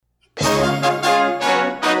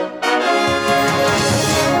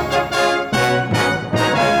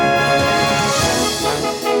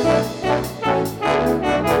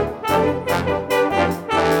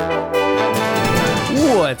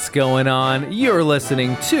going on? You're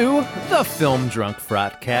listening to the Film Drunk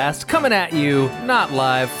Frotcast, coming at you, not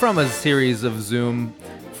live, from a series of Zoom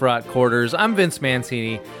frot quarters. I'm Vince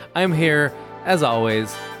Mancini. I'm here, as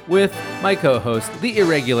always, with my co-host, the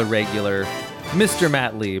irregular regular, Mr.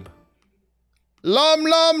 Matt Lieb. Lum.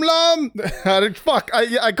 Fuck,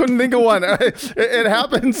 I couldn't think of one. It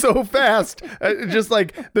happened so fast. Just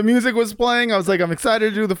like the music was playing, I was like, I'm excited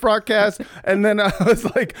to do the Frotcast, and then I was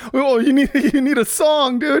like, oh, you need a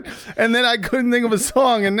song, dude. And then I couldn't think of a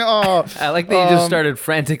song, and I like that you just started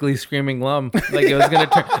frantically screaming "lum" like it was gonna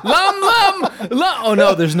turn lum. Oh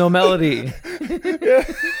no, there's no melody.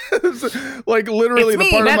 Yeah. Like literally, it's me,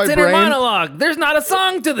 the part that's of my inner brain. monologue. There's not a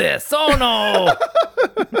song to this. Oh no.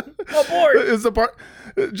 Abort. Is the part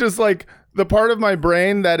just like the part of my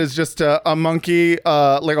brain that is just a monkey,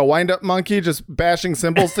 like a wind-up monkey, just bashing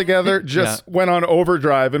cymbals together, just went on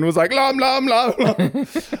overdrive and was like lum.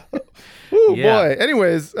 Ooh, boy.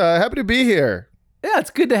 Anyways, happy to be here. Yeah,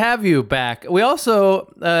 it's good to have you back. We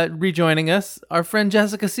also rejoining us, our friend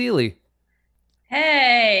Jessica Seeley.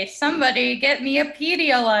 Hey, somebody get me a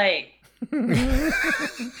Pedialyte.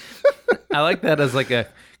 I like that as like a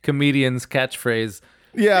comedian's catchphrase.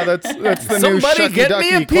 Yeah, that's the new Somebody Shucky get Ducky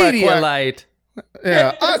me a quack, quack. Pedialyte.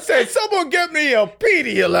 Yeah, I said, someone get me a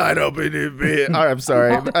Pedialyte up in this bit. All right, I'm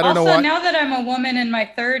sorry. I don't know Also, what. now that I'm a woman in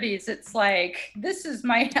my 30s, it's like,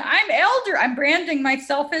 I'm branding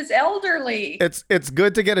myself as elderly. It's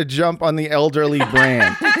good to get a jump on the elderly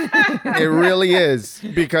brand. It really is,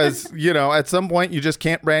 because at some point you just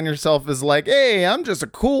can't brand yourself as like, hey, I'm just a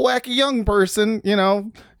cool, wacky young person.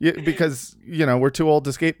 Because we're too old to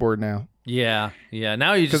skateboard now. Yeah.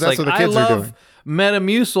 Now you just that's like, what the I kids are doing. love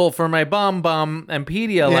Metamucil for my bomb and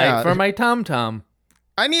Pedialyte for my tom-tom.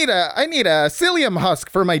 I need a psyllium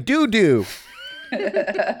husk for my doo-doo.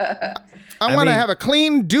 I want to have a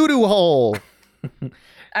clean doo-doo hole.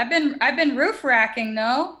 I've been roof racking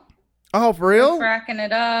though. Oh, for real? Roof racking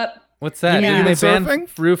it up. What's that? Yeah. You been surfing?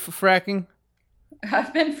 surfing? Roof fracking?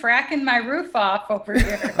 I've been fracking my roof off over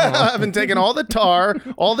here. I've been taking all the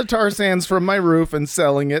tar sands from my roof and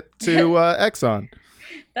selling it to Exxon.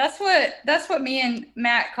 That's what me and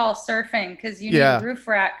Matt call surfing, because you need a roof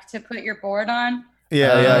rack to put your board on.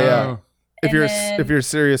 Yeah. If And you're a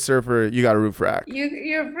serious surfer, you got a roof rack.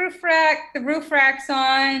 You roof rack, the roof rack's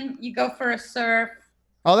on, you go for a surf.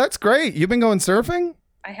 Oh, that's great. You've been going surfing?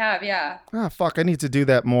 I have, yeah. Ah, fuck, I need to do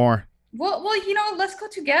that more. Well, let's go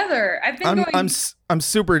together. I'm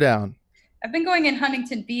super down. I've been going in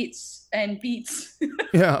Huntington Beach and Beats.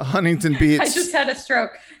 Yeah, Huntington Beach. I just had a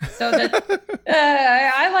stroke. So that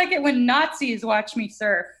I like it when Nazis watch me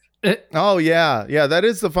surf. Oh yeah, that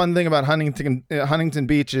is the fun thing about Huntington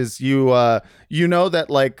Beach is you know that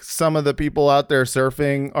like some of the people out there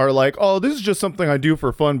surfing are like, oh, this is just something I do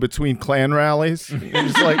for fun between clan rallies. You're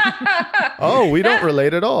just like, oh, we don't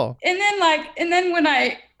relate at all. And then when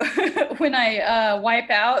I when I wipe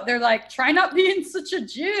out, they're like, try not being such a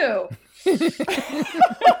Jew.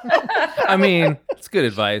 I mean, it's good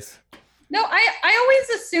advice. No, I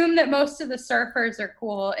always assume that most of the surfers are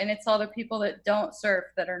cool, and it's all the people that don't surf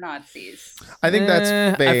that are Nazis. I think that's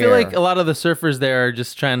fair. I feel like a lot of the surfers there are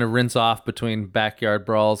just trying to rinse off between backyard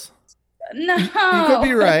brawls. No. You could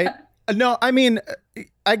be right. No, I mean,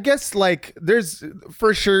 I guess like there's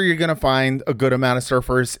for sure you're going to find a good amount of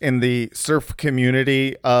surfers in the surf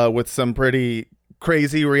community with some pretty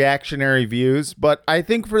crazy reactionary views. But I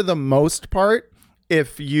think for the most part,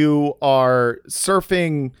 if you are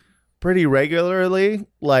surfing pretty regularly,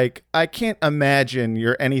 like I can't imagine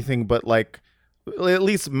you're anything but like at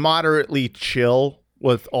least moderately chill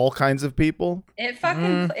with all kinds of people. It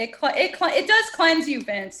fucking it does cleanse you,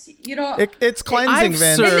 Vince. You don't. It's cleansing, I've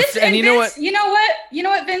Vince. surfed, and you know Vince, what? You know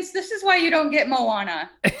what, Vince? This is why you don't get Moana.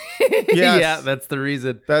 Yes. Yeah, that's the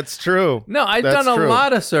reason. That's true. No, I've That's done a true.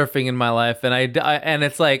 lot of surfing in my life, and and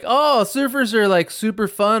it's like, oh, surfers are like super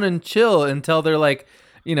fun and chill until they're like,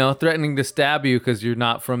 threatening to stab you because you're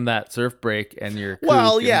not from that surf break and you're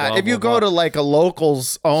Well, kook and yeah, blah, if you blah, go blah. to like a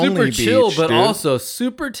locals only super beach, chill, but dude. also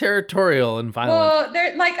super territorial and violent. Well,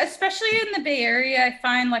 they're like, especially in the Bay Area, I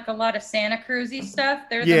find like a lot of Santa Cruz-y stuff.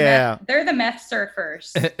 They're the meth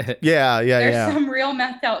surfers. Yeah. There's some real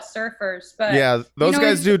methed out surfers, but Yeah, those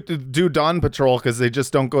guys do dawn patrol because they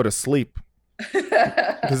just don't go to sleep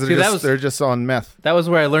because they're just on meth. That was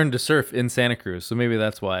where I learned to surf in Santa Cruz, so maybe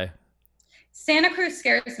that's why. Santa Cruz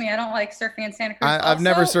scares me. I don't like surfing in Santa Cruz. I've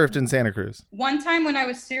never surfed in Santa Cruz. One time when I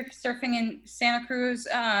was surfing in Santa Cruz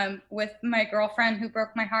with my girlfriend who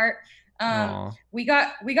broke my heart, we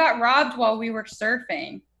got robbed while we were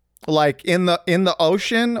surfing. Like in the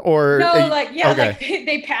ocean or No, like okay. like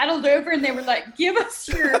they paddled over and they were like, "Give us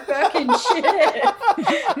your fucking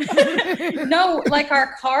shit." No, like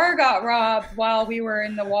our car got robbed while we were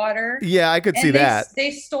in the water. Yeah, I could see And that.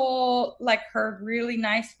 they stole like her really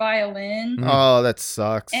nice violin, Oh, that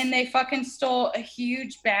sucks. and they fucking stole a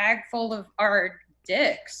huge bag full of our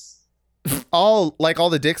dicks. all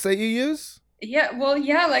the dicks that you use? Yeah, well,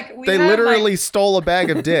 yeah, like we They had, literally like, stole a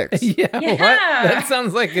bag of dicks. Yeah, what? Yeah. That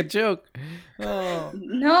sounds like a joke. Oh.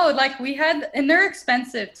 no, like we had, and they're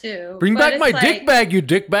expensive too. Bring but back it's my like- dick bag, you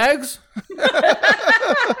dick bags.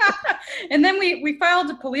 And then we filed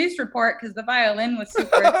a police report because the violin was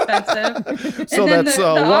super expensive. So And then that's the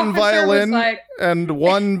one officer was violin like, and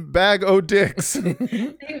one bag o' dicks.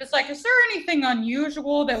 he was like, "Is there anything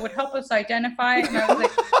unusual that would help us identify it?" And I was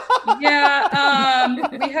like, "Yeah,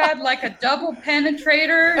 we had like a double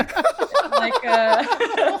penetrator, like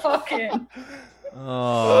a fucking."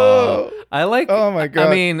 Oh, I like. Oh my God.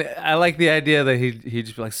 I mean, I like the idea that he'd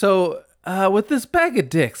just be like, so with this bag of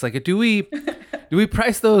dicks, like, do we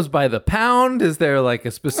price those by the pound? Is there like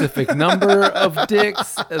a specific number of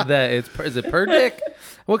dicks that is it per dick?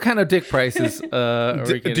 What kind of dick prices are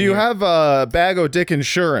we getting Do you here? have a bag o' dick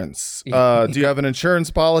insurance? Do you have an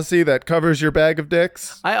insurance policy that covers your bag of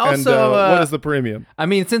dicks? I And, also, what is the premium? I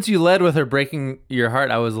mean, since you led with her breaking your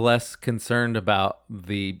heart, I was less concerned about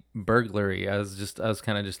the burglary. I was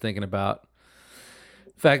kind of just thinking about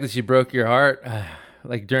the fact that she broke your heart.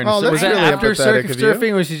 Like during Oh, that's was that really after empathetic of you.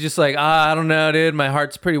 surfing, when she's just like, I don't know, dude, my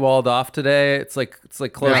heart's pretty walled off today. It's like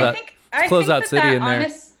close Yeah. out, close out city in there.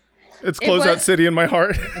 It's It Closeout was- City in my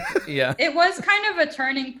heart. Yeah. It was kind of a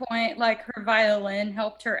turning point. Like her violin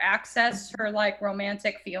helped her access her like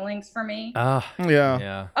romantic feelings for me. Ah, yeah.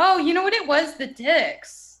 yeah. Oh, you know what it was? The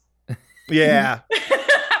dicks. Yeah.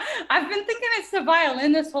 I've been thinking it's the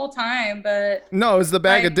violin this whole time, but No, it was the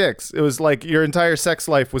bag of Like- dicks. It was like your entire sex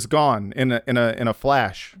life was gone in a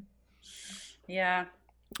flash. yeah.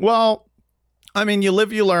 Well, I mean, you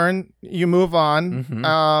live, you learn, you move on.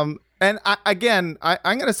 Mhm. And I'm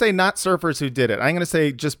going to say not surfers who did it. I'm going to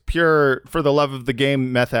say just pure for the love of the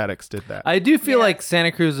game meth addicts did that. I do feel Yeah. like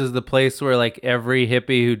Santa Cruz is the place where like every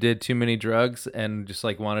hippie who did too many drugs and just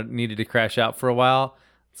like needed to crash out for a while,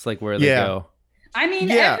 it's like where they Yeah. go. I mean,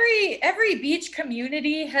 Yeah. every beach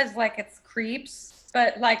community has like its creeps,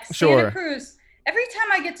 but like Sure. Santa Cruz, every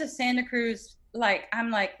time I get to Santa Cruz, like I'm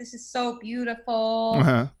like, this is so beautiful.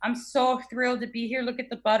 Uh-huh. I'm so thrilled to be here. Look at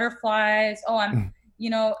the butterflies. Oh, I'm,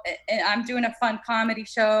 I'm doing a fun comedy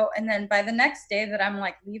show. And then by the next day that I'm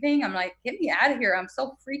like leaving, I'm like, get me out of here. I'm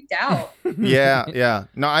so freaked out. Yeah, yeah.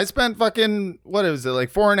 No, I spent fucking, what was it,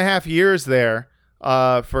 like 4.5 years there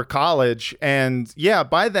for college. And yeah,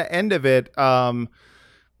 by the end of it,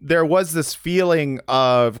 there was this feeling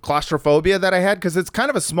of claustrophobia that I had because it's kind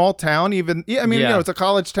of a small town. Even, yeah, I mean, Yeah. it's a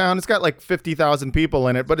college town. It's got like 50,000 people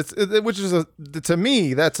in it, but which is to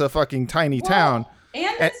me, that's a fucking tiny town.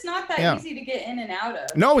 And it's not that yeah. easy to get in and out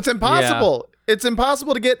of. No, it's impossible. It's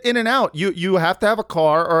impossible to get in and out. You have to have a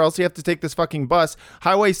car or else you have to take this fucking bus.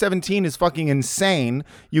 Highway 17 is fucking insane.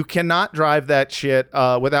 You cannot drive that shit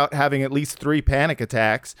without having at least 3 panic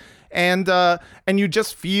attacks. And you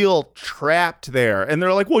just feel trapped there. And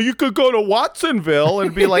they're like, well, you could go to Watsonville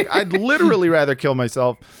and be like, I'd literally rather kill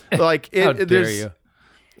myself. Like, How dare there's, you?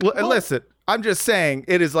 Listen, I'm just saying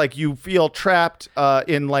it is like you feel trapped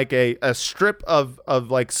in like a strip of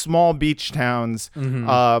like small beach towns.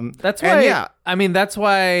 That's and why. yeah. I mean, that's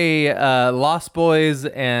why Lost Boys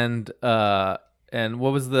and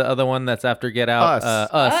what was the other one that's after Get Out?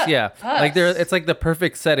 Us. Yeah. Us. Like it's like the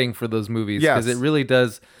perfect setting for those movies because Yes. it really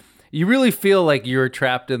does. You really feel like you're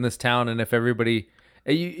trapped in this town, and if everybody,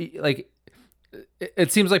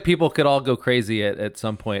 it seems like people could all go crazy at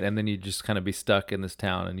some point, and then you just kind of be stuck in this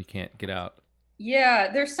town and you can't get out.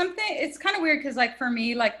 Yeah, there's something, it's kind of weird because like for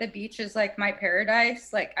me, like the beach is like my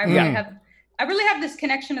paradise. Like I really Yeah. have this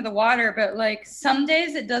connection to the water, but like some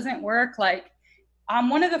days it doesn't work. Like on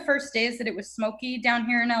one of the first days that it was smoky down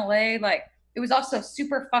here in LA, like it was also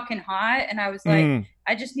super fucking hot. And I was like,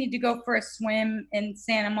 I just need to go for a swim in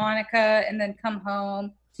Santa Monica and then come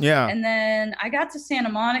home. Yeah. And then I got to Santa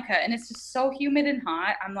Monica and it's just so humid and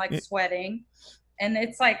hot. I'm like sweating. And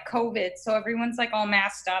it's like COVID. So everyone's like all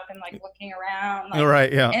masked up and like looking around. Like,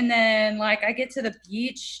 Right. Yeah. and then like I get to the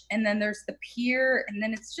beach and then there's the pier and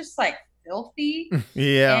then it's just like filthy.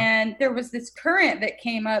 Yeah. And there was this current that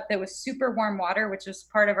came up that was super warm water, which was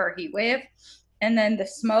part of our heat wave. And then the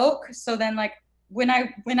smoke. So then like when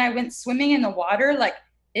I went swimming in the water, like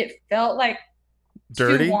it felt like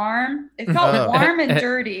Dirty? too warm. It felt warm and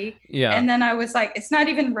dirty. Yeah. And then I was like, it's not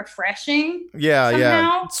even refreshing. Yeah.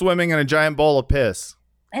 somehow. Swimming in a giant bowl of piss.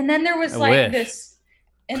 And then there was I like wish. this,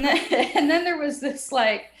 and then there was this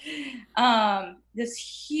like this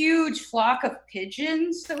huge flock of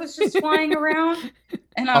pigeons that was just flying around,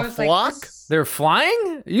 and I A was flock? like, this, They're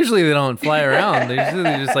flying? Usually they don't fly around. They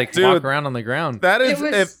usually just like Dude, walk around on the ground. That is, It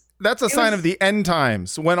was- if that's a it sign was- of the end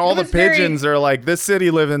times when all it the was very- pigeons are like, this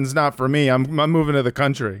city living's not for me. I'm moving to the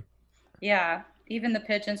country. yeah, even the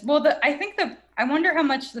pigeons. Well, I wonder how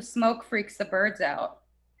much the smoke freaks the birds out.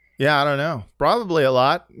 Yeah, I don't know. Probably a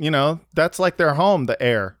lot. You know, that's like their home, the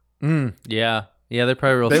air. Yeah. Yeah, they're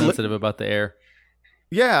probably real They sensitive about the air.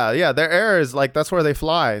 Yeah, their air is like, that's where they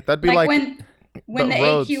fly. That'd be like when the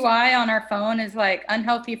roads. AQI on our phone is like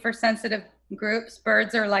unhealthy for sensitive groups,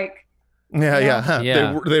 birds are like, yeah.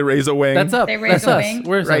 Yeah. They raise a wing. That's up. They raise That's a us. wing.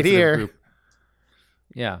 We're a Right sensitive here. group.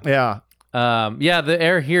 Yeah. Yeah. Yeah, the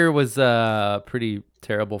air here was pretty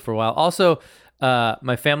terrible for a while. Also,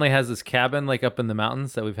 my family has this cabin like up in the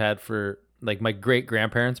mountains that we've had for like my great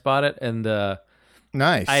grandparents bought it, and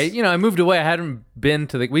Nice. I moved away. I hadn't been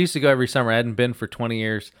to we used to go every summer. I hadn't been for 20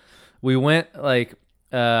 years. We went like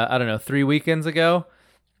I don't know, 3 weekends ago.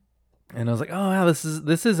 And I was like, "Oh wow, this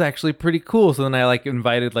is actually pretty cool." So then I like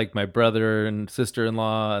invited like my brother and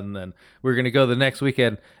sister-in-law, and then we were gonna go the next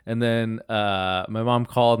weekend. And then my mom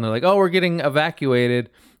called, and they're like, "Oh, we're getting evacuated."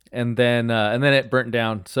 And then it burnt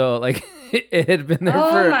down. So like it had been there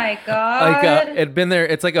oh for my god, it had been there.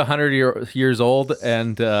 It's like 100 years old,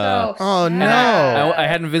 and so Oh, sad. no. I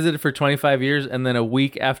hadn't visited for 25 years, and then a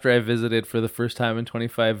week after I visited for the first time in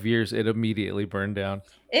 25 years, it immediately burned down.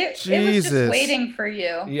 It was Jesus. just waiting for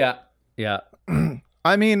you. Yeah.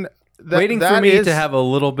 I mean, Waiting for that me is- to have a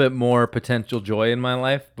little bit more potential joy in my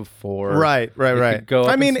life before. Right. it could go up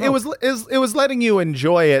I in mean, it smoke. was letting you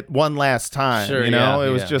enjoy it one last time. Sure, you know, yeah,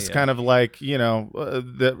 it was yeah, just yeah. kind of like, you know,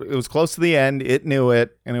 it was close to the end. It knew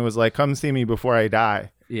it, and it was like, come see me before I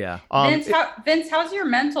die. Yeah. Vince, how's your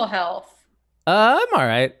mental health? I'm all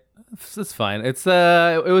right. It's fine. It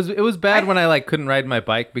was bad when I like couldn't ride my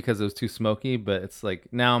bike because it was too smoky, but it's like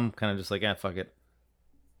now I'm kind of just like, fuck it.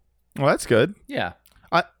 Well, that's good. Yeah.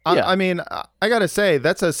 I mean, I gotta say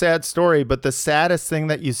that's a sad story, but the saddest thing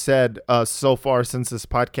that you said so far since this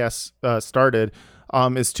podcast started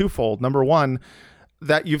is twofold. Number one,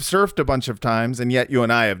 that you've surfed a bunch of times, and yet you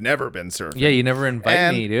and I have never been surfing. Yeah, you never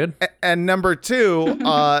invite me, dude. And number two,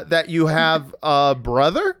 that you have a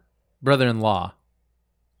brother. Brother-in-law.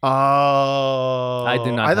 Oh, I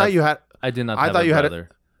do not I thought have- you had. I did not I have thought a you had a- brother.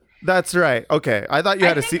 That's right. Okay, I thought you I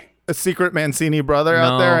had think- a secret Mancini brother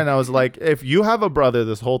out there, No. and I was like, if you have a brother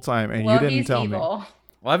this whole time and Well, you didn't he's tell me. evil.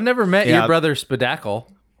 Well, I've never met Yeah. your brother Spadackle.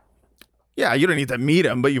 Yeah, you don't need to meet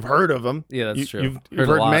him, but you've heard of him. Yeah, that's true. You've Heard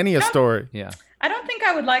a heard lot. many a story. Yeah. I don't think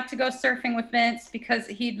I would like to go surfing with Vince because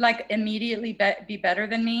he'd like immediately be better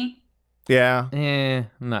than me. Yeah, I'm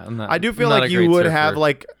not. I do feel I'm not like a you great would surfer. have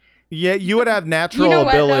like, yeah, you would have natural You know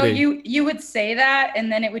what ability. though? You would say that, and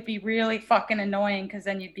then it would be really fucking annoying because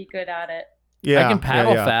then you'd be good at it. yeah, I can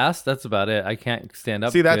paddle yeah. fast. That's about it. I can't stand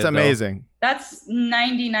up. See, that's good, though. amazing. That's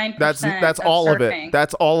 99%. That's all of surfing. it.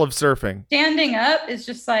 That's all of surfing. Standing up is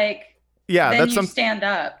just like Yeah, then you stand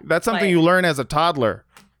up. that's something Like, you learn as a toddler.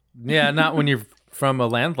 Yeah, not when you're from a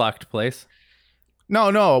landlocked place.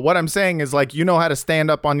 No. What I'm saying is like you know how to stand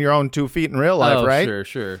up on your own 2 feet in real life, Oh, right?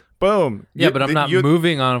 sure. Boom. Yeah, but I'm not you-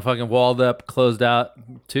 moving on a fucking walled up, closed out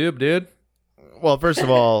tube, dude. Well, first of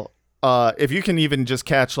all, if you can even just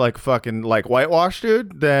catch like fucking like whitewash,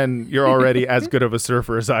 dude, then you're already as good of a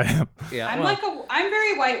surfer as I am. Yeah, I'm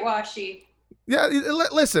very whitewashy. Yeah,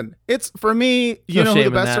 listen, it's for me. You No know who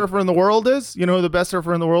shame the in best that. surfer in the world is? You know who the best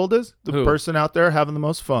surfer in the world is? The Who? person out there having the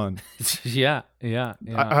most fun. yeah.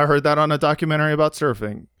 I heard that on a documentary about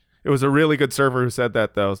surfing. It was a really good surfer who said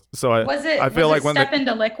that though. So I feel like when Step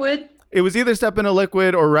into Liquid? it was either Step into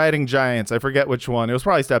Liquid or Riding Giants. I forget which one. It was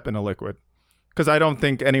probably Step into Liquid. Because I don't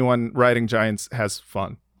think anyone riding giants has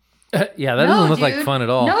fun. Yeah, that No, doesn't look like dude. fun at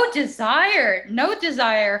all. No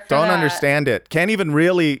desire for Don't that. understand it. Can't even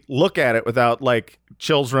really look at it without like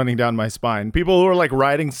chills running down my spine. People who are like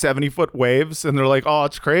riding 70-foot waves and they're like, oh,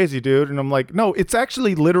 it's crazy, dude. And I'm like, no, it's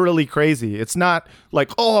actually literally crazy. It's not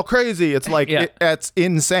like, oh, crazy. It's like, Yeah. it's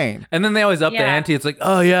insane. And then they always up the Yeah. ante. It's like,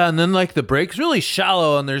 oh yeah, and then like the break's really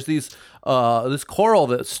shallow, and there's these this coral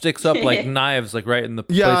that sticks up like knives, like right in the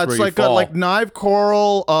Yeah, place it's where like you got fall. like knife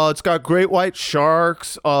coral. It's got great white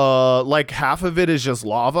sharks. Like half of it is just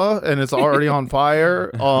lava and it's already on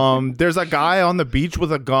fire. There's a guy on the beach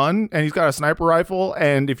with a gun and he's got a sniper rifle.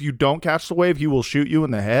 And if you don't catch the wave, he will shoot you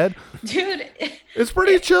in the head. Dude, It's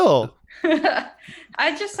pretty chill.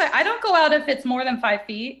 I don't go out if it's more than 5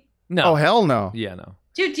 feet. no. Oh hell no! Yeah, no.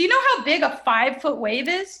 Dude, do you know how big a 5-foot wave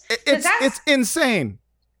is? 'Cause It's insane.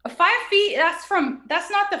 5 feet, that's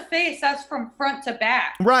not the face, that's from front to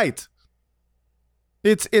back. Right.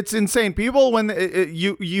 It's insane. People, when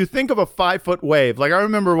you think of a 5-foot wave, like I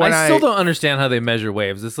remember when I still don't understand how they measure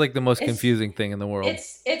waves. It's like the most confusing thing in the world.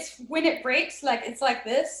 It's when it breaks, like it's like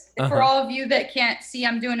this. For all of you that can't see,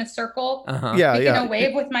 I'm doing a circle. Making a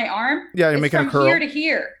wave with my arm. Yeah, you're making a curl. From here to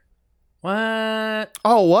here. What?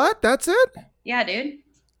 Oh, what? That's it? Yeah, dude.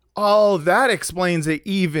 Oh, that explains it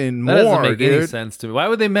even more. That doesn't make any sense to me. Why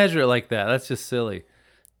would they measure it like that? That's just silly.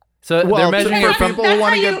 So they're measuring for people who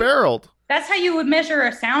want to get barreled. That's how you would measure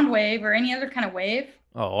a sound wave or any other kind of wave.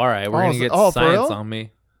 Oh, all right. We're gonna get science on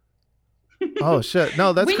me. Oh shit!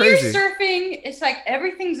 No, that's when crazy. When you're surfing, it's like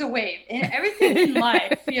everything's a wave, and everything in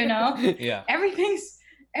life, you know. Yeah. Everything's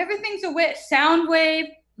a wave. Sound wave,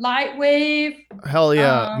 light wave. Hell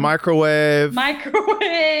yeah! Microwave.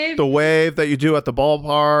 The wave that you do at the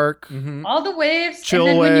ballpark. Mm-hmm. All the waves. Chill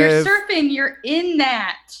and then wave. When you're surfing, you're in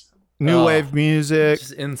that. New wave music.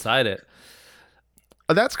 Just inside it.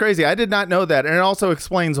 That's crazy. I did not know that. And it also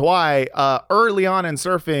explains why early on in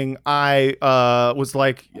surfing, I was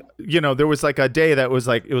like, there was like a day that was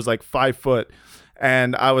like, it was like 5 foot.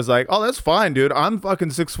 And I was like, oh, that's fine, dude. I'm fucking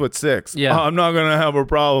 6'6". Yeah. I'm not going to have a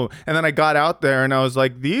problem. And then I got out there and I was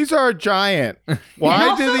like, these are giant.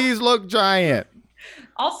 Why do these look giant?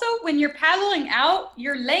 Also, when you're paddling out,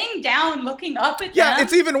 you're laying down, looking up at them. Yeah,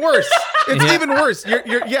 it's even worse. It's even worse.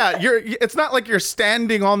 It's not like you're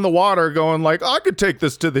standing on the water going like, I could take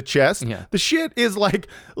this to the chest. Yeah. The shit is like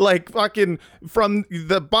fucking from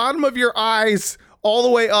the bottom of your eyes all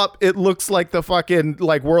the way up. It looks like the fucking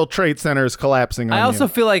like World Trade Center is collapsing on you. I also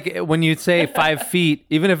feel like when you say 5 feet,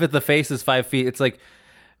 even if the face is 5 feet, it's like,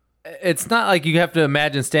 it's not like you have to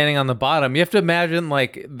imagine standing on the bottom. You have to imagine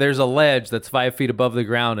like there's a ledge that's 5 feet above the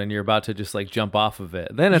ground and you're about to just like jump off of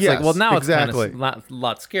it. Then it's like, well, now it's kind of a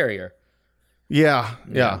lot scarier. Yeah.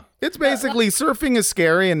 It's basically surfing is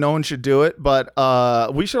scary and no one should do it, but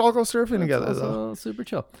we should all go surfing together. Though. Super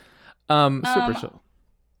chill. Super chill.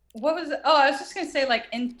 What was it? Oh, I was just gonna say, like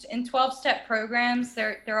in 12-step programs,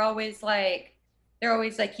 they're always like,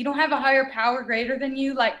 you don't have a higher power greater than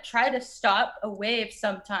you. Like, try to stop a wave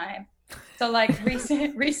sometime. So like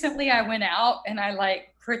recently I went out and I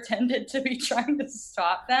like pretended to be trying to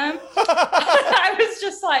stop them. I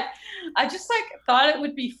just thought it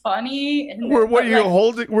would be funny. And were you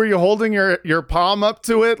holding your palm up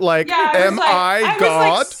to it? Like, yeah, I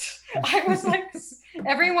God? I was like,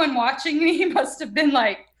 everyone watching me must have been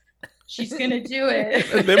like, she's gonna do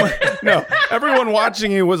it. No, everyone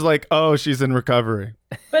watching you was like, "Oh, she's in recovery."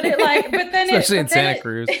 But especially in Santa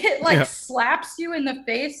Cruz, it slaps you in the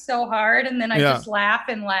face so hard, and then I just laugh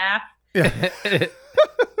and laugh. Yeah,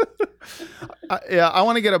 I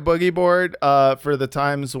want to get a boogie board for the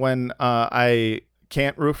times when I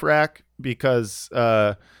can't roof rack because.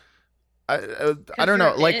 I don't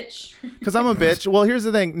know, like, because I'm a bitch. Well, here's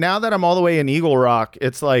the thing. Now that I'm all the way in Eagle Rock,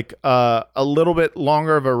 it's like a little bit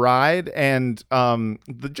longer of a ride, and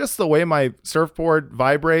just the way my surfboard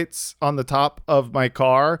vibrates on the top of my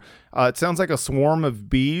car, it sounds like a swarm of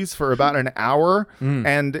bees for about an hour,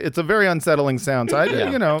 and it's a very unsettling sound. So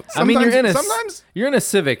sometimes you're in a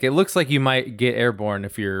Civic. It looks like you might get airborne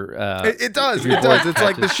if you're. It does. It's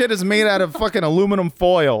like the shit is made out of fucking aluminum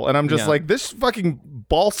foil, and I'm just like, this fucking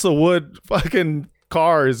balsa wood fucking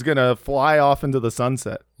car is gonna fly off into the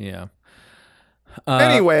sunset. Yeah.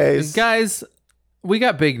 Anyways, guys, we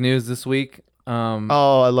got big news this week.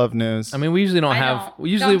 I love news. I mean, we usually don't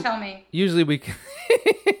don't tell me. Usually we can.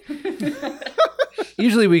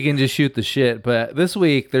 Usually we can just shoot the shit, but this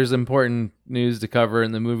week there's important news to cover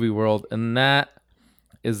in the movie world, and that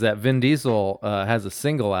is that Vin Diesel has a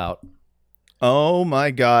single out. Oh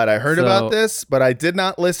my God. I heard about this, but I did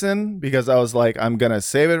not listen because I was like, I'm going to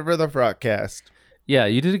save it for the Frogcast. Yeah,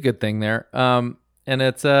 you did a good thing there. And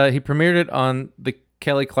it's he premiered it on the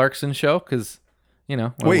Kelly Clarkson show because,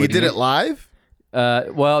 Wait, he did it live?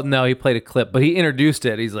 Well, no, he played a clip, but he introduced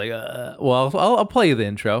it. He's like, I'll play you the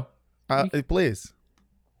intro. Please.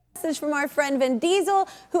 Message from our friend Vin Diesel,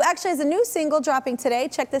 who actually has a new single dropping today.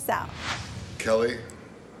 Check this out. Kelly,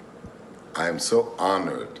 I am so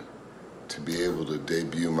honored to be able to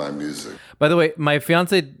debut my music. By the way, my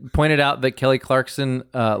fiance pointed out that Kelly Clarkson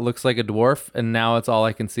looks like a dwarf, and now it's all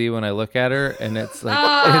I can see when I look at her, and it's like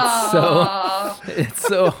it's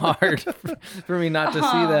so hard for me not to see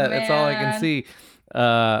that. That's all I can see.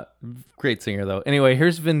 Great singer though. Anyway,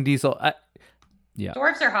 here's Vin Diesel.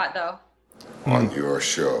 Dwarves are hot though. On your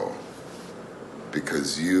show,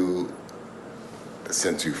 because you,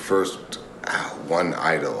 since you first won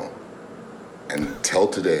Idol, and till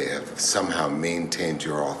today have somehow maintained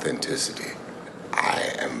your authenticity.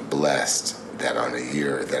 I am blessed that on a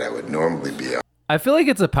year that I would normally be on. I feel like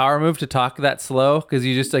it's a power move to talk that slow because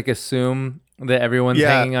you just like assume that everyone's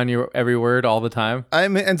hanging on your every word all the time.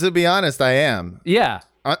 And to be honest, I am. Yeah.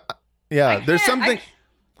 There's something.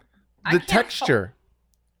 I The can't texture.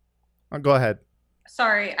 Go ahead.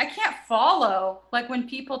 Sorry, I can't follow. Like when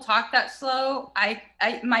people talk that slow,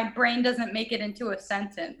 my brain doesn't make it into a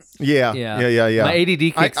sentence. Yeah. My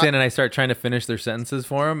ADD kicks in and I start trying to finish their sentences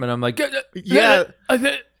for them, and I'm like,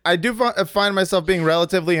 I do find myself being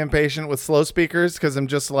relatively impatient with slow speakers because I'm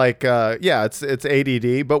just like, it's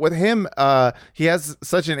ADD. But with him, he has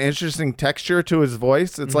such an interesting texture to his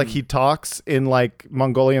voice. It's like he talks in like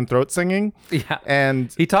Mongolian throat singing. Yeah,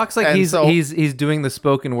 and he talks like he's doing the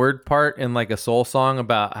spoken word part in like a soul song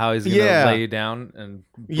about how he's gonna lay you down and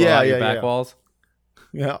blow out your back walls.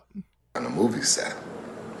 Yeah, on a movie set,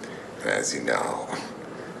 and as you know,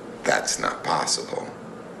 that's not possible.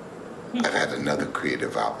 I've had another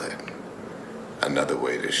creative outlet, another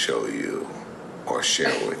way to show you or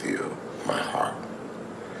share with you my heart.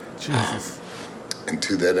 Jesus. And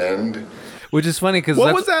to that end, which is funny because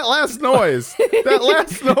what was that last noise? That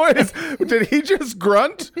last noise? Did he just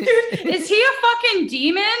grunt? Dude, is he a fucking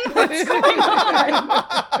demon? What's going on?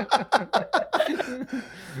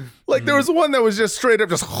 Like there was one that was just straight up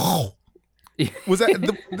just. Was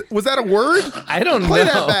that a word? I don't Play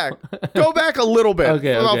know. that back. Go back a little bit.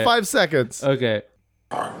 Okay, for about okay. 5 seconds. Okay.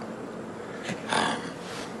 and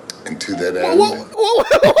to that end, What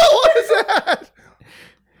was that?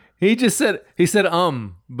 He said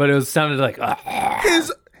but it sounded like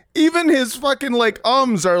Even his fucking like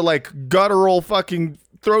ums are like guttural fucking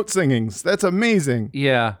throat singings. That's amazing.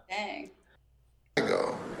 Yeah. Dang.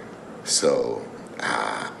 So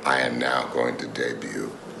I am now going to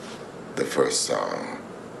debut the first song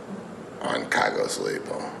on Kygo's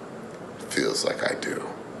label. Feels Like I Do.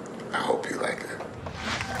 I hope you like it.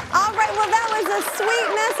 All right, well, that was a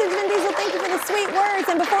sweet message, Vin Diesel. Thank you for the sweet words.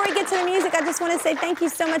 And before we get to the music, I just want to say thank you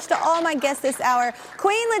so much to all my guests this hour.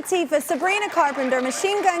 Queen Latifah, Sabrina Carpenter,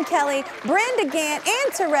 Machine Gun Kelly, Brenda Gant,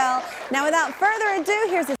 and Terrell. Now, without further ado,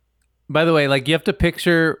 here's a... By the way, like you have to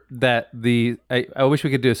picture that I wish we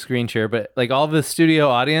could do a screen share, but like all the studio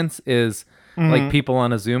audience is like people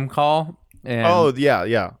on a Zoom call. And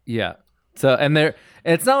yeah. So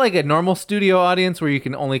it's not like a normal studio audience where you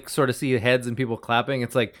can only sort of see heads and people clapping.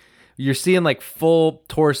 It's like you're seeing like full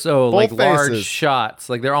torso, Full like faces. large shots.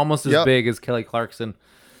 Like they're almost as big as Kelly Clarkson.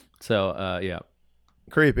 So yeah.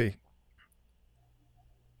 Creepy.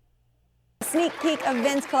 sneak peek of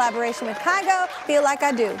Vin's collaboration with Kygo, Feel Like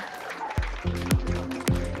I Do.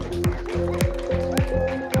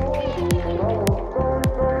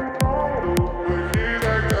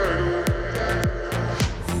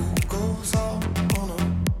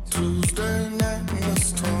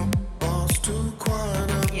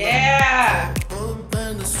 Yeah.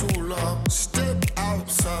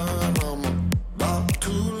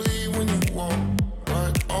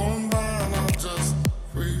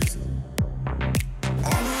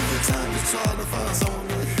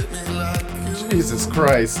 Jesus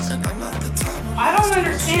Christ. I don't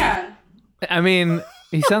understand. I mean,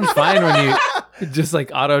 he sounds fine when you just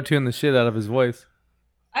like auto-tune the shit out of his voice.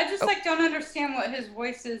 I just like don't understand what his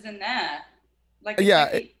voice is in that. Like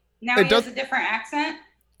Yeah, now it he does- has a different accent.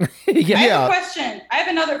 Yeah. I have a question. I have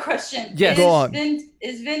another question. Yes. Go on.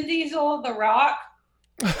 Is Vin Diesel The Rock?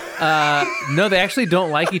 No, they actually don't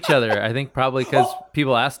like each other. I think probably because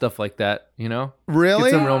people ask stuff like that, you know? Really?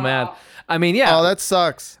 Gets them real mad. I mean, yeah. Oh, that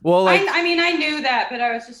sucks. Well, like, I mean, I knew that, but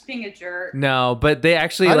I was just being a jerk. no, but they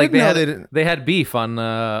actually I like didn't know they didn't. they had beef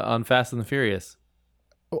on Fast and the Furious.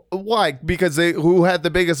 Why? Because who had the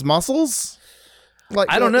biggest muscles? Like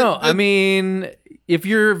I don't know. I mean, if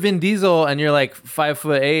you're Vin Diesel and you're like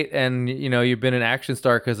 5'8" and you know you've been an action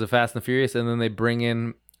star because of Fast and the Furious, and then they bring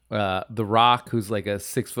in The Rock, who's like a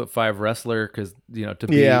 6'5" wrestler, because you know to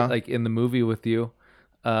be like in the movie with you.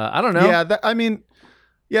 I don't know.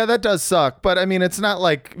 Yeah, that does suck. But I mean, it's not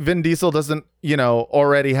like Vin Diesel doesn't, you know,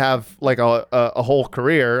 already have like a whole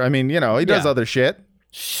career. I mean, you know, he does other shit.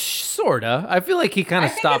 Sorta. I feel like he kind I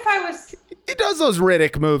of think stopped. if I was, He does those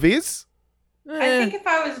Riddick movies. I think if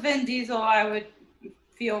I was Vin Diesel, I would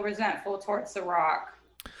feel resentful towards The Rock.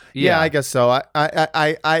 Yeah, I guess so. I get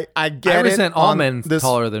I it. resent all on men this.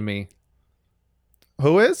 taller than me.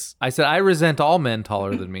 Who is? I said I resent all men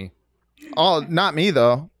taller than me. Oh, not me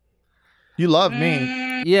though. You love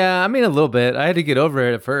me. Yeah, I mean a little bit. I had to get over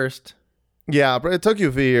it at first. Yeah, but it took you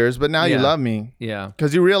a few years, but now you Yeah. love me. Yeah.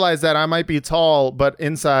 Because you realize that I might be tall, but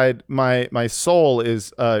inside my soul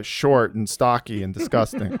is short and stocky and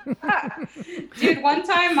disgusting. Dude, one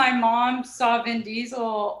time my mom saw Vin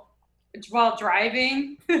Diesel while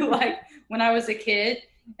driving, like when I was a kid.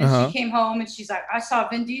 And she came home and she's like, I saw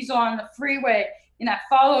Vin Diesel on the freeway and I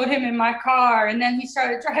followed him in my car. And then he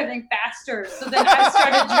started driving faster. So then I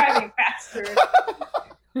started driving faster.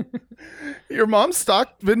 Your mom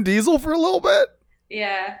stalked Vin Diesel for a little bit?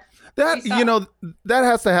 Yeah. That, that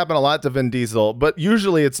has to happen a lot to Vin Diesel. But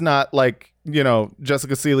usually it's not like,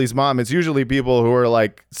 Jessica Siegel's mom. It's usually people who are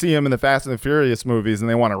like, see him in the Fast and the Furious movies and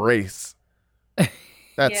they want to race.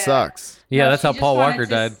 That sucks. Yeah, that's how Paul Walker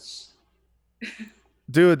died.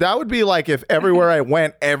 Dude, that would be like if everywhere I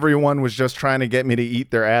went, everyone was just trying to get me to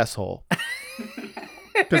eat their asshole.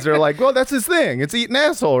 Because they're like, well, that's his thing. It's eating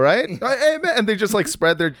asshole, right? And they just like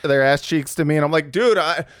spread their ass cheeks to me. And I'm like, dude,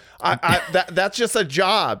 that's just a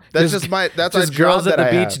job. That's just a job girls at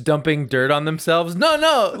that the I beach have. dumping dirt on themselves.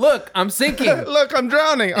 No, look, I'm sinking. Look, I'm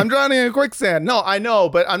drowning. I'm drowning in quicksand. No, I know,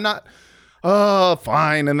 but I'm not. Oh,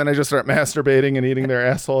 fine. And then I just start masturbating and eating their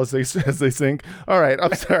asshole as they sink. All right,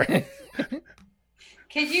 I'm sorry.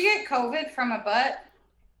 Could you get COVID from a butt?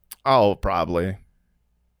 Oh, probably.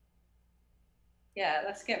 Yeah,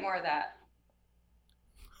 let's get more of that.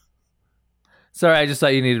 Sorry, I just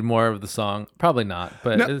thought you needed more of the song. Probably not,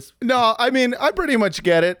 but no, I mean, I pretty much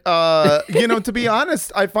get it. To be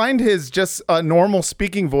honest, I find his just normal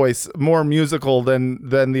speaking voice more musical than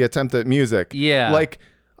the attempt at music. Yeah. Like,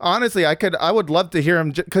 honestly, I would love to hear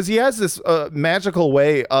him because he has this magical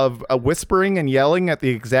way of whispering and yelling at the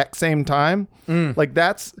exact same time. Like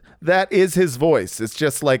that is his voice. It's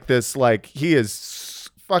just like this, like he is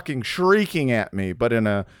fucking shrieking at me, but in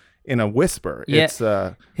a whisper. Yeah. It's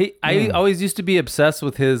I always used to be obsessed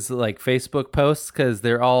with his like Facebook posts because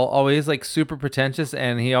they're always like super pretentious,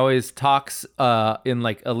 and he always talks in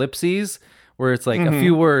like ellipses where it's like a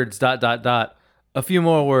few words ... a few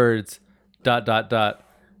more words ... Yeah,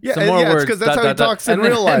 some more words because that's how he talks in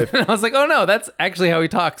real life. And I was like, oh no, that's actually how he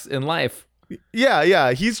talks in life.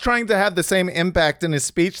 Yeah. He's trying to have the same impact in his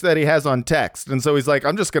speech that he has on text. And so he's like,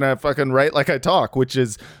 I'm just going to fucking write like I talk, which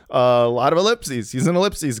is a lot of ellipses. He's an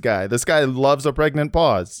ellipses guy. This guy loves a pregnant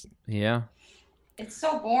pause. Yeah. It's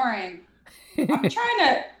so boring. I'm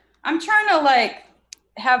trying to like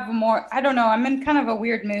have more, I don't know, I'm in kind of a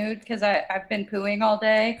weird mood because I've been pooing all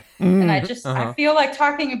day. And I feel like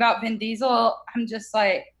talking about Vin Diesel, I'm just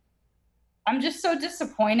so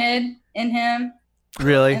disappointed in him.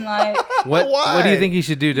 Really? And like, what do you think he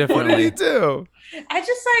should do differently? What did he do?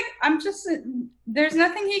 There's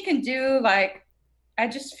nothing he can do. Like, I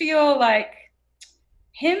just feel like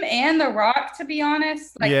him and The Rock, to be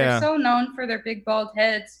honest, like they're so known for their big bald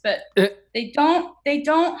heads, but they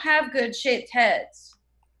don't have good shaped heads.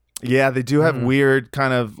 Yeah, they do have weird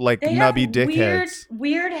kind of like nubby dick heads.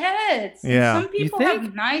 Weird heads. Yeah. And some people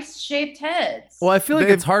have nice shaped heads. Well, I feel like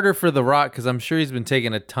it's harder for The Rock because I'm sure he's been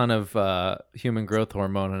taking a ton of human growth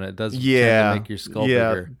hormone, and it does tend to make your skull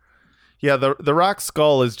bigger. Yeah, the Rock's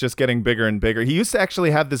skull is just getting bigger and bigger. He used to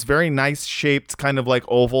actually have this very nice shaped kind of like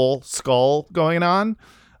oval skull going on.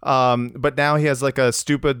 But now he has like a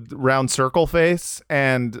stupid round circle face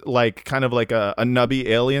and like kind of like a nubby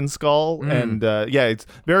alien skull. And it's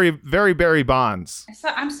very, very Barry Bonds.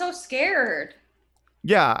 I'm so scared.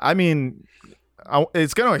 Yeah, I mean,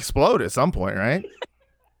 it's going to explode at some point, right?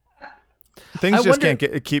 Things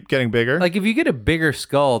can't keep getting bigger. Like if you get a bigger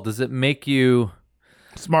skull, does it make you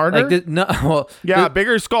smarter? Like,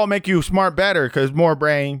 bigger skull make you smart better because more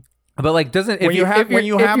brain. But like, doesn't when you have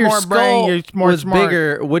more brain, you're more smart.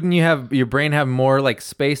 Bigger, wouldn't you have your brain have more like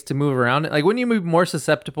space to move around? Like, wouldn't you be more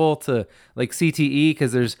susceptible to like CTE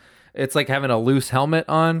because it's like having a loose helmet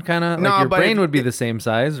on, kind of? Like your brain would be the same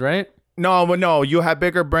size, right? No, you have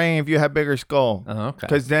bigger brain if you have bigger skull. Oh, okay.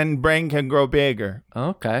 Because then brain can grow bigger.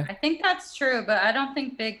 Okay. I think that's true, but I don't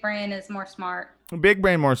think big brain is more smart. Big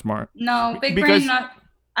brain more smart. No, brain not.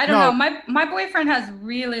 I don't know. My boyfriend has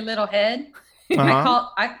really little head.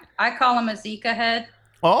 I call him a Zika head.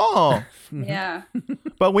 Oh. Yeah.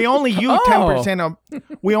 But we only use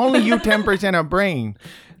 10% of brain.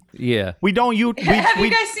 Yeah. We don't use. Have you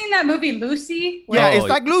guys seen that movie Lucy? Yeah, it's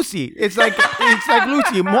like Lucy. It's like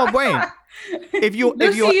Lucy, more brain. Lucy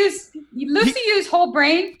use whole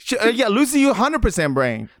brain. Lucy use 100%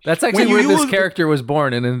 brain. That's actually where this character was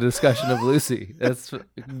born in a discussion of Lucy. That's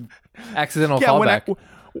accidental callback.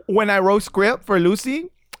 When I wrote script for Lucy,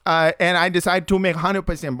 and I decided to make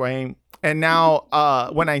 100% brain, and now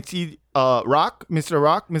when I see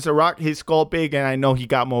Mr. Rock, his skull big, and I know he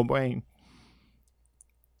got more brain.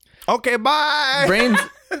 Okay, bye. Brains.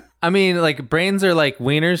 I mean, like brains are like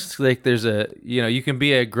wieners. Like there's you can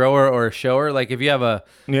be a grower or a shower. Like if you have a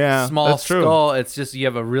small skull, it's just you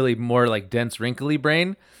have a really more like dense, wrinkly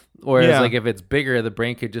brain. Whereas Yeah. like if it's bigger, the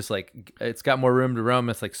brain could just like it's got more room to roam.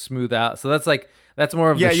 It's like smooth out. So that's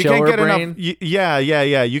more of the you shower can't get brain. enough. Yeah.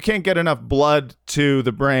 You can't get enough blood to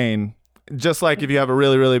the brain. Just like if you have a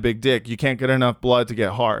really, really big dick, you can't get enough blood to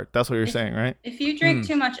get hard. That's what you're saying, right? If you drink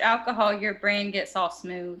too much alcohol, your brain gets all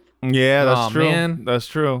smooth. Yeah, that's Aw, true. man. That's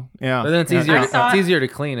true. Yeah. But then it's Yeah. easier. I saw It's it. easier to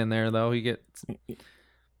clean in there though. You get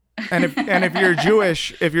And if you're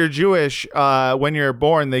Jewish, when you're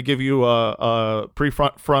born, they give you a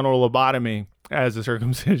prefrontal lobotomy as a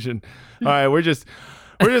circumcision. All right, we're just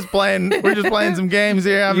playing some games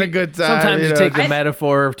here, having a good time. Sometimes you know? take the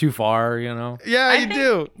metaphor too far. You know. Yeah, I you think-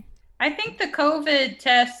 do. I think the COVID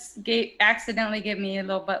test accidentally gave me a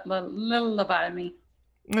little lobotomy.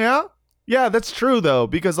 Yeah, that's true though,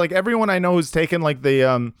 because like everyone I know who's taken like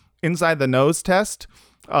the inside the nose test,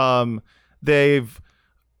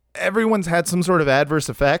 everyone's had some sort of adverse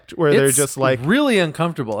effect where they're It's just like, really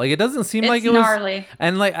uncomfortable. Like it doesn't seem It's like it was gnarly.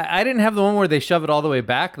 And like I didn't have the one where they shove it all the way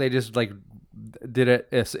back. They just like did it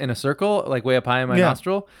in a circle, like way up high in my Yeah.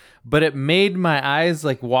 nostril. But it made my eyes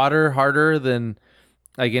like water harder than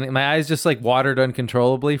like my eyes just like watered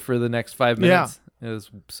uncontrollably for the next 5 minutes. It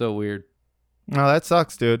was so weird. oh, that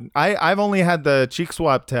sucks, dude. I've only had the cheek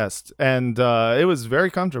swab test, and it was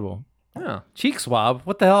very comfortable. Oh, cheek swab.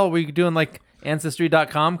 What the hell? Are we doing like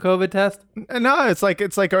Ancestry.com COVID test? No, it's like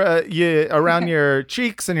you around your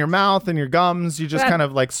cheeks and your mouth and your gums. You just That- kind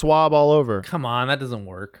of like swab all over. Come on, that doesn't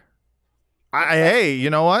work. Hey, you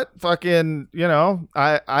know what? Fucking,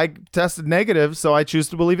 I tested negative, so I choose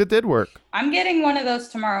to believe it did work. I'm getting one of those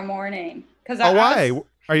tomorrow morning. Oh, why?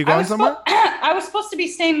 Are you going somewhere? I was supposed to be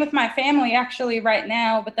staying with my family actually right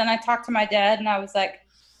now, but then I talked to my dad and I was like,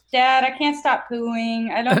 Dad, I can't stop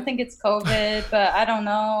pooing. I don't think it's COVID, but I don't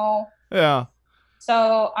know. Yeah.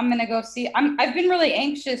 So I'm gonna go see. I've been really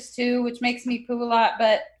anxious too, which makes me poo a lot.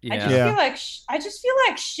 But I just Yeah. feel like I just feel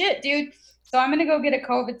like shit, dude. So I'm gonna go get a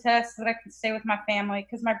COVID test so that I can stay with my family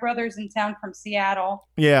because my brother's in town from Seattle.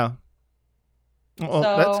 Yeah. Well,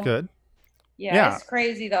 that's So- good. Yeah, it's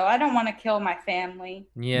crazy though. I don't want to kill my family.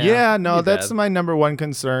 Yeah. No, Too that's bad. my number one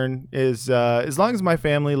concern is as long as my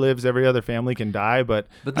family lives, every other family can die, but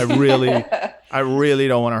But I really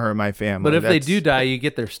don't want to hurt my family. But if they That's- do die, you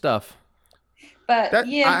get their stuff. But but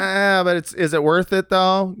is it worth it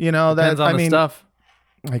though? Depends on the stuff.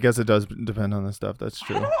 I guess it does depend on the stuff. That's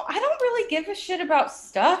true. I don't really give a shit about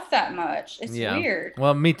stuff that much. It's weird.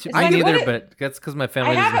 Well, me too. It's Me like, neither, what but that's because my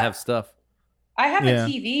family I have doesn't a- have stuff. I have Yeah. a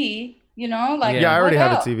TV, like Yeah. Yeah, I already what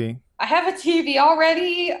have a else? TV. I have a TV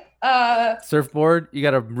already. Surfboard, you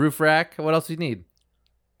got a roof rack. What else do you need?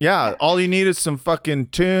 Yeah, all you need is some fucking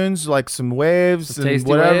tunes, like some waves Some and tasty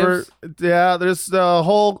whatever. waves? Yeah, there's the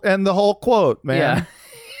whole quote, man.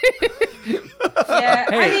 Yeah. Yeah,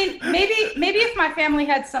 I Hey. mean, maybe if my family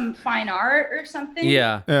had some fine art or something.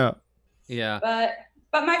 Yeah. Yeah. Yeah.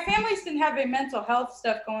 But my family's been having mental health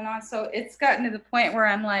stuff going on, so it's gotten to the point where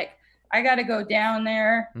I'm like, I got to go down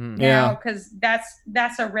there Mm. now because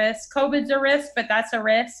that's a risk. COVID's a risk, but that's a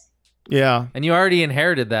risk. Yeah. And you already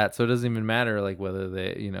inherited that, so it doesn't even matter like whether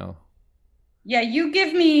they, Yeah, you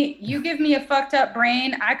give me a fucked up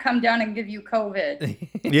brain, I come down and give you COVID.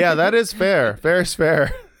 Yeah, that is fair. Fair is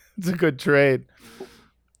fair. It's a good trade.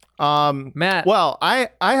 Matt. Well, I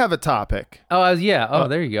have a topic. Oh,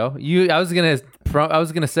 there you go. I was gonna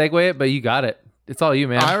segue it, but you got it. It's all you,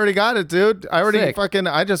 man. I already got it, dude. Sick.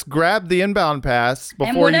 I just grabbed the inbound pass And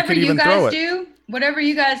before you whatever could you even throw guys it. whatever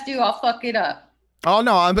you guys do, I'll fuck it up. Oh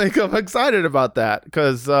no, I'm excited about that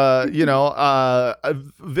because it's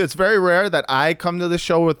very rare that I come to the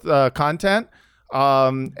show with content.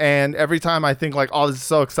 And every time I think like, oh, this is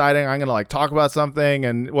so exciting, I'm gonna like talk about something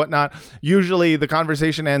and whatnot. Usually the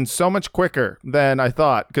conversation ends so much quicker than I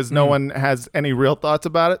thought because no one has any real thoughts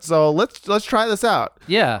about it. So let's try this out.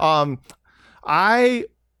 yeah.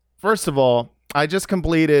 First of all, I just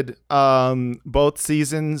completed both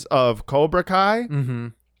seasons of Cobra Kai Mm-hmm.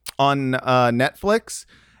 on Netflix,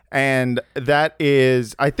 and that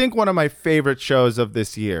is, I think, one of my favorite shows of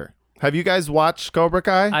this year. Have you guys watched Cobra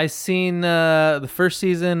Kai? I seen the first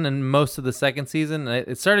season and most of the second season.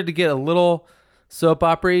 It started to get a little soap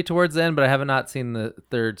opera towards the end, but I have not seen the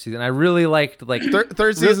third season. I really liked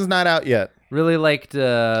Third season's not out yet. really liked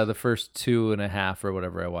the first 2.5 or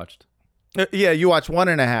whatever I watched. Yeah, you watch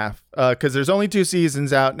 1.5 because there's only 2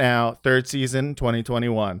 seasons out now. Third season,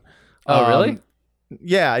 2021. Oh, really?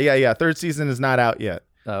 Yeah. Third season is not out yet.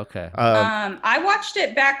 Oh, okay. I watched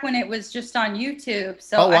it back when it was just on YouTube.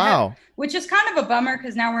 So Oh, wow. which is kind of a bummer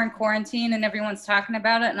because now we're in quarantine and everyone's talking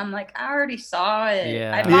about it, and I'm like, I already saw it.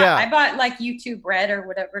 Yeah. I bought like YouTube Red or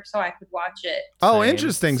whatever so I could watch it. Oh, Same.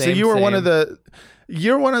 interesting. So Same, you were one of same. the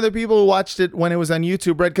you're one of the people who watched it when it was on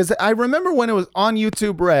YouTube Red, because I remember when it was on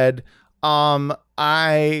YouTube Red,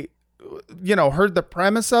 I heard the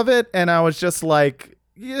premise of it and I was just like,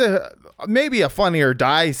 yeah, maybe a Funny or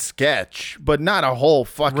Die sketch, but not a whole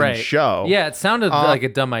fucking show. Yeah, it sounded like a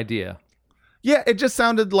dumb idea. Yeah, it just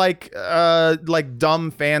sounded like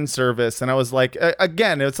dumb fan service, and I was like,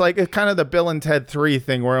 again, it's like kind of the Bill and Ted 3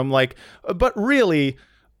 thing where I'm like, but really,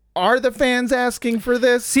 are the fans asking for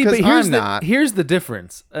this? See, but here's the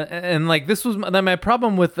difference, and like this was my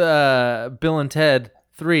problem with Bill and Ted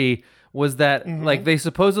 3 was that like they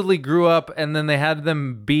supposedly grew up and then they had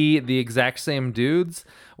them be the exact same dudes,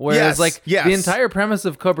 whereas the entire premise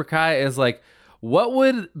of Cobra Kai is like, what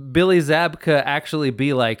would Billy Zabka actually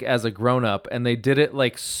be like as a grown-up? And they did it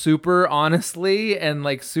like super honestly and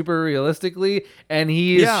like super realistically, and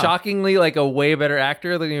he is shockingly like a way better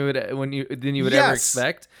actor than you would ever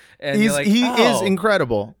expect. And he is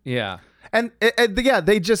incredible. Yeah. And they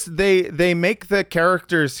make the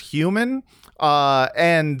characters human.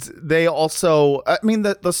 And they also, I mean,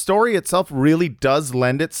 the story itself really does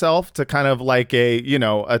lend itself to kind of like a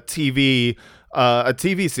TV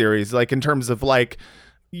series, like in terms of like,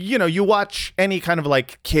 you watch any kind of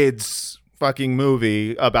like kids fucking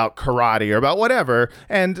movie about karate or about whatever,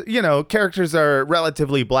 and characters are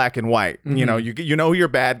relatively black and white. You know who your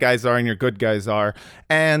bad guys are and your good guys are,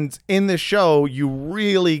 and in the show you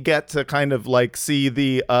really get to kind of like see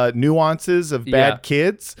the nuances of bad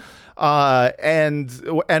kids. And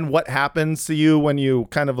what happens to you when you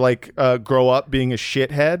kind of like grow up being a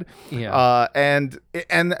shithead. And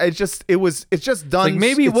it's just done. Like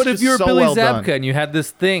maybe what if you were Billy Zabka done. and you had this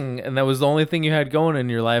thing and that was the only thing you had going in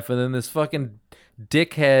your life, and then this fucking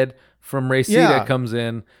dickhead from Reseda comes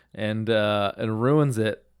in and ruins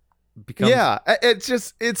it. He kicked him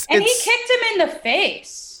in the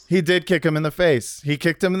face. He did kick him in the face.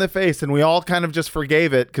 And we all kind of just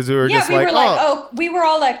forgave it because we were we were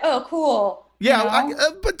all like, oh, cool. Yeah,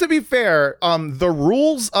 but to be fair, the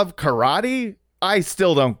rules of karate, I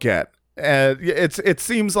still don't get. It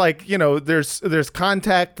seems like there's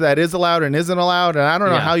contact that is allowed and isn't allowed, and I don't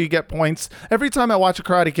know how you get points. Every time I watch a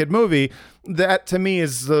Karate Kid movie, that to me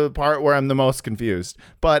is the part where I'm the most confused.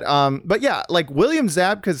 But yeah, like William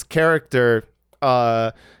Zabka's character.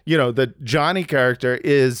 The Johnny character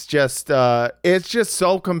is just it's just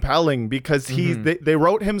so compelling because they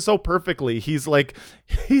wrote him so perfectly. He's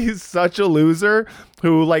such a loser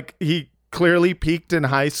who like he clearly peaked in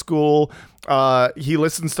high school. He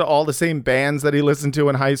listens to all the same bands that he listened to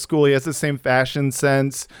in high school. He has the same fashion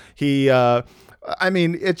sense.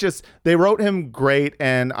 They wrote him great,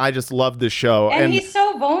 and I just love the show. And he's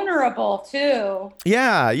so vulnerable too.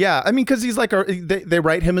 Yeah. I mean, because he's like they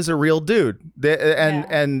write him as a real dude,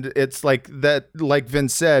 and it's like that. Like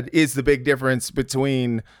Vince said, is the big difference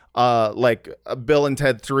between Bill and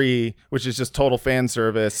Ted 3, which is just total fan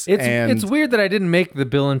service. It's weird that I didn't make the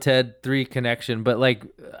Bill and Ted 3 connection, but like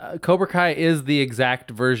Cobra Kai is the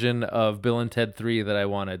exact version of Bill and Ted 3 that I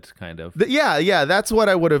wanted, kind of. Yeah, that's what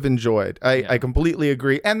I would have enjoyed. I completely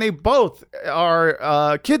agree. And they both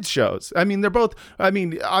are kids shows. I mean,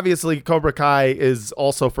 obviously Cobra Kai is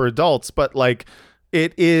also for adults, but like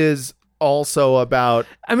it is also about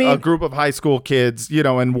a group of high school kids,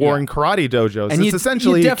 and warring karate dojos. And it's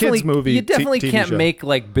essentially a kids movie. You definitely can't show. make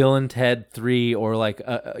like Bill and Ted 3 or like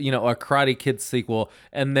a Karate Kid sequel,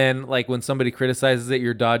 and then like when somebody criticizes it,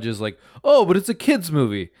 your dodge is like, oh, but it's a kids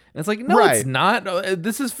movie. And it's like, no, it's not.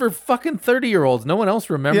 This is for fucking 30-year-olds. No one else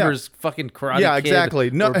remembers fucking Karate Kid. Yeah,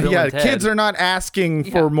 exactly. No, kids are not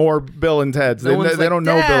asking for more Bill and Teds. They don't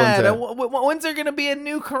know Bill and Ted. When's there gonna be a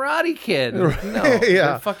new Karate Kid? No,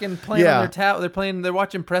 they're fucking playing on their They're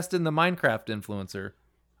watching Preston the Minecraft influencer.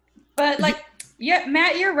 But like,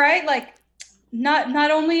 Matt, you're right. Like,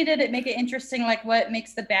 not only did it make it interesting, like what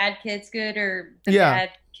makes the bad kids good or the bad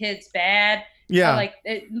kids bad. Yeah, like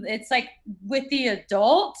it's like with the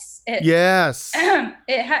adults. It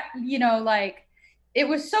had it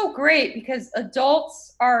was so great because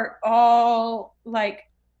adults are all like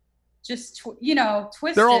just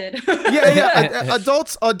twisted. They're all,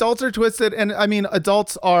 adults are twisted, and I mean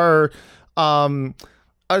adults are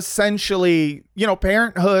essentially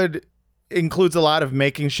parenthood includes a lot of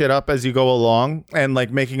making shit up as you go along and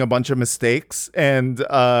like making a bunch of mistakes, and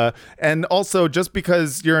also just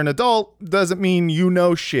because you're an adult doesn't mean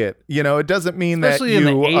shit. It doesn't mean especially that in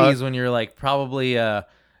the 80s when you're like probably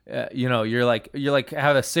you're like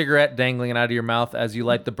have a cigarette dangling out of your mouth as you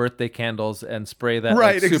light the birthday candles and spray that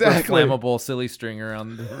super flammable silly string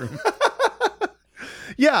around the room.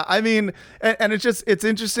 Yeah, I mean, and it's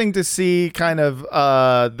interesting to see kind of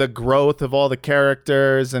the growth of all the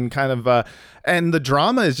characters and kind of and the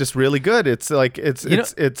drama is just really good. It's like it's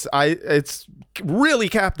really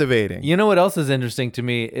captivating. You know what else is interesting to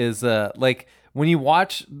me is like when you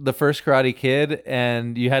watch the first Karate Kid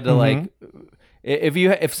and you had to like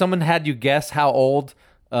if someone had you guess how old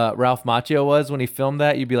Ralph Macchio was when he filmed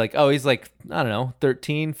that, you'd be like, oh, he's like, I don't know,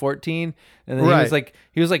 13, 14. And then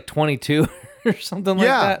he was like 22 or something like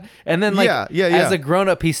that. And then like as a grown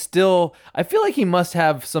up, he's still, I feel like he must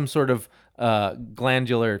have some sort of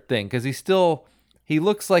glandular thing because he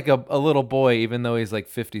looks like a little boy, even though he's like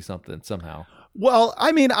 50 something somehow. Well,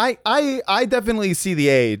 I mean, I definitely see the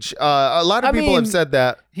age. A lot of people have said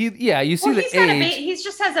that. You see the age. He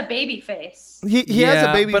just has a baby face. He has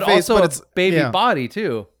a baby face, also but it's baby body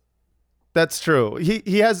too. That's true.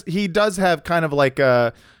 He does have kind of like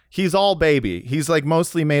he's all baby. He's like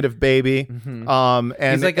mostly made of baby. And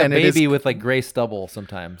he's like a baby with like gray stubble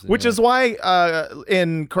sometimes. Which is why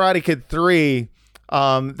in Karate Kid 3,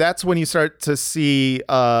 that's when you start to see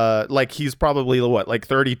like he's probably what, like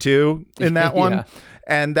 32 in that one.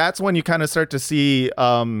 And that's when you kind of start to see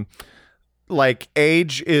like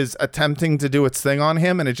age is attempting to do its thing on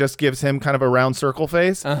him, and it just gives him kind of a round circle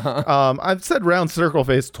face. I've said round circle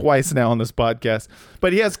face twice now on this podcast,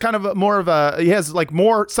 but he has kind of he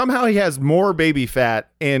has more baby fat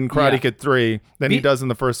in Karate Kid 3 than he does in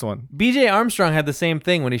the first one. BJ Armstrong had the same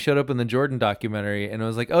thing when he showed up in the Jordan documentary, and it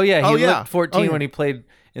was like, he looked 14 when he played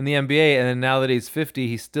in the NBA, and then now that he's 50,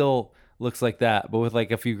 he still looks like that, but with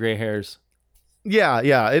like a few gray hairs. Yeah,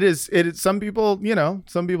 it is. Some people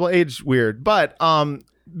age weird, but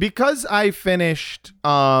because I finished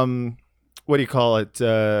what do you call it?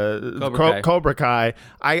 Cobra Kai.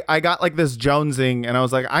 I got like this jonesing, and I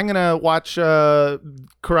was like, I'm gonna watch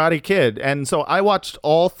Karate Kid, and so I watched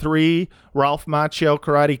all 3 Ralph Macchio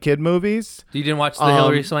Karate Kid movies. You didn't watch the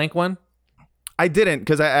Hilary Swank one? I didn't,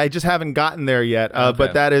 because I just haven't gotten there yet. Okay.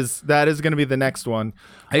 But that is going to be the next one.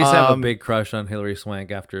 I used to have a big crush on Hilary Swank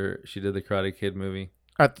after she did the Karate Kid movie.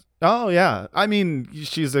 Oh yeah, I mean,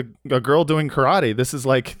 she's a girl doing karate. This is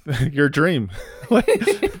like your dream.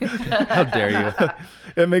 How dare you?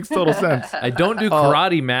 It makes total sense. I don't do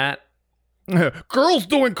karate, Matt. Girls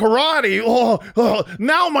doing karate. Oh,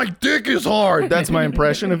 now my dick is hard. That's my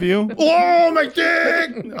impression of you. Oh, my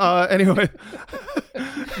dick. Anyway.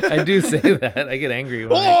 I do say that. I get angry.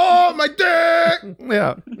 My dick.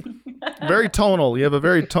 Yeah. Very tonal. You have a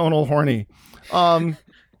very tonal horny.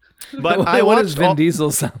 But what does Vin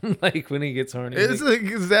Diesel sound like when he gets horny? It's the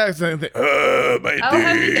exact same thing.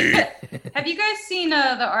 Have you guys seen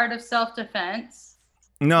The Art of Self-Defense?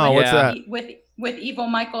 No, what's that? With Evil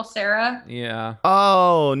Michael Cera. Yeah.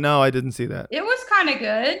 Oh no, I didn't see that. It was kind of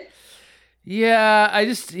good. Yeah,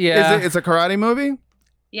 It's a karate movie?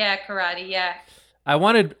 Yeah, karate. Yeah. I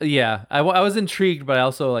was intrigued, but I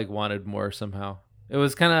also like wanted more somehow. It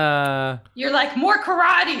was kind of. You're like, more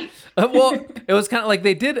karate. Well, it was kind of like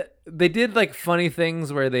they did like funny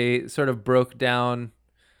things where they sort of broke down.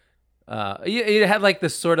 It had like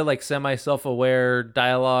this sort of like semi-self-aware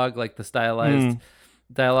dialogue, like the stylized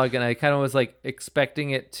dialogue, and I kind of was like expecting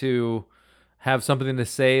it to have something to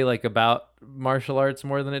say like about martial arts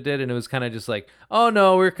more than it did, and it was kind of just like, oh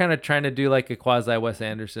no, we're kind of trying to do like a quasi Wes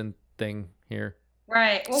Anderson thing here.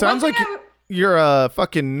 Right. Well, sounds like you're a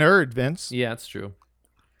fucking nerd, Vince. Yeah, it's true.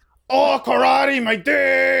 Oh, karate, my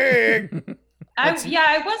dick.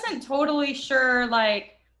 I wasn't totally sure.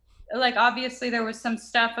 Like obviously there was some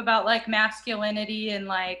stuff about like masculinity and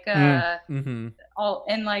like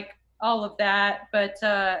all of that, but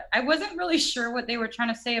I wasn't really sure what they were trying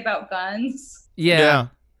to say about guns. Yeah.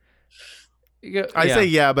 I say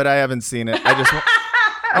yeah, but I haven't seen it. I just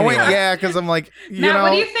I went because I'm like, Matt,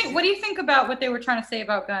 what do you think? What do you think about what they were trying to say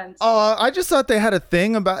about guns? I just thought they had a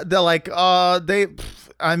thing about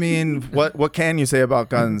I mean, what can you say about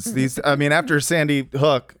guns? After Sandy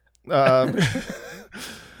Hook, you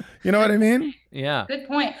know what I mean? Yeah. Good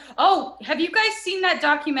point. Oh, have you guys seen that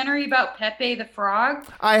documentary about Pepe the Frog?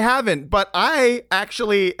 I haven't, but I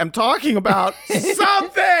actually am talking about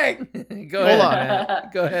something. Go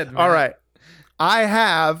ahead, man. All right. I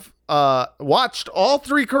have watched all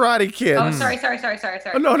 3 Karate Kids. Oh, sorry.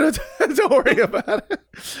 No, don't worry about it.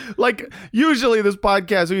 Like, usually this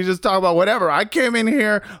podcast, we just talk about whatever. I came in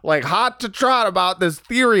here like hot to trot about this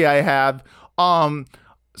theory I have.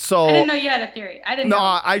 So I didn't know you had a theory. I didn't know.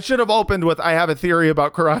 I should have opened with I have a theory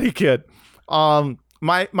about Karate Kid.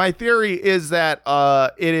 My theory is that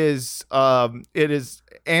it is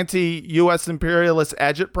anti-U.S. imperialist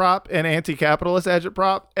agitprop and anti-capitalist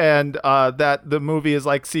agitprop, and that the movie is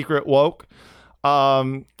like secret woke.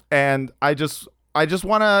 And I just I just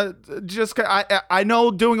want to I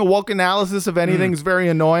know doing a woke analysis of anything is very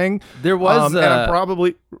annoying. There was and I'm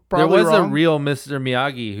probably there was wrong. a real Mr.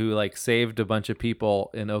 Miyagi who like saved a bunch of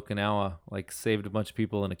people in Okinawa, like saved a bunch of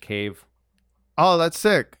people in a cave. Oh, that's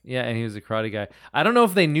sick. Yeah, and he was a karate guy. I don't know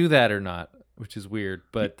if they knew that or not, which is weird,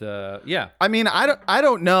 but yeah. I mean, I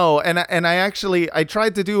don't know, and I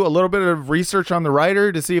tried to do a little bit of research on the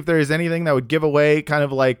writer to see if there is anything that would give away kind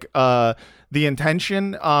of like the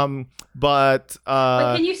intention. But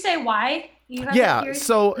can you say why? You have a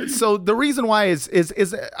theory? So the reason why is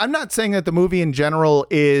I'm not saying that the movie in general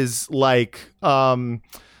is like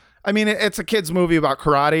I mean, it's a kid's movie about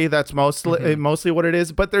karate. That's mostly what it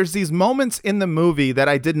is. But there's these moments in the movie that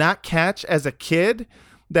I did not catch as a kid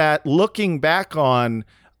that looking back on,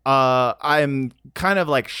 I'm kind of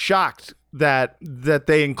like shocked that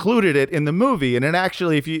they included it in the movie. And it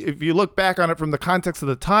actually, if you look back on it from the context of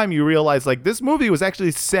the time, you realize like this movie was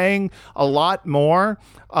actually saying a lot more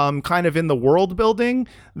kind of in the world building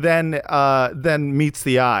than meets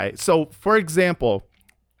the eye. So, for example,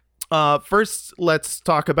 first, let's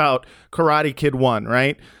talk about Karate Kid 1,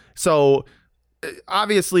 right? So,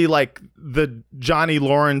 obviously, like, the Johnny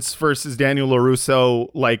Lawrence versus Daniel LaRusso,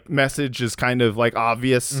 like, message is kind of, like,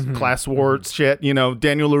 obvious class war shit. You know,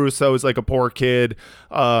 Daniel LaRusso is, like, a poor kid,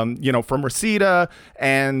 you know, from Reseda,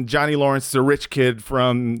 and Johnny Lawrence is a rich kid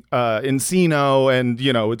from Encino, and,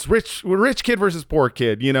 you know, it's rich kid versus poor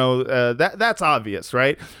kid. You know, that's obvious,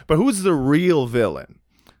 right? But who's the real villain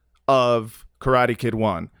of Karate Kid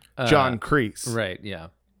 1? John Kreese. Right, yeah.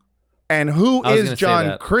 And who is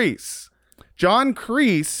John Kreese? John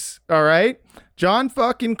Kreese, all right? John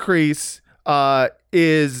fucking Kreese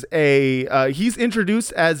is he's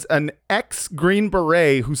introduced as an ex-Green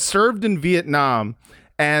Beret who served in Vietnam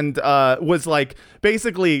and was like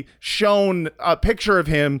basically shown a picture of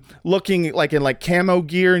him looking like in like camo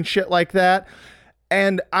gear and shit like that.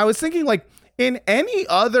 And I was thinking like in any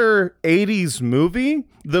other 80s movie,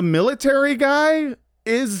 the military guy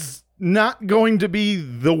is not going to be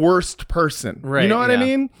the worst person. Right. You know what I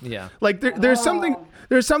mean? Yeah. Like there's something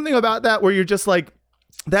about that where you're just like,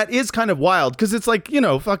 that is kind of wild because it's like, you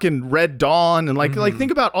know, fucking Red Dawn and like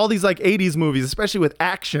think about all these like 80s movies, especially with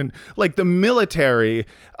action, like the military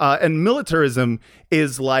and militarism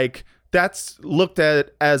is like, that's looked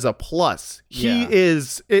at as a plus. He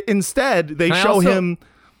is instead they show him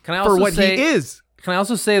for what he is. Can I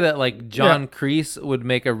also say that like John Kreese would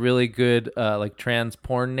make a really good like trans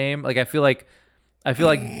porn name? Like I feel like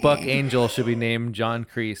Buck Angel should be named John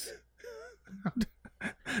Kreese.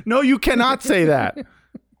 No, you cannot say that.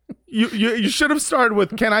 You should have started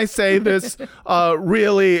with, can I say this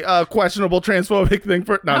really questionable transphobic thing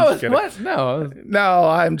for... No, I'm just kidding. What? No,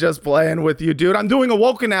 I'm just playing with you, dude. I'm doing a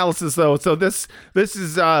woke analysis, though. So this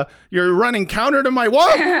is... you're running counter to my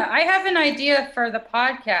woke. I have an idea for the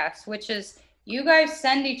podcast, which is you guys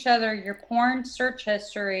send each other your porn search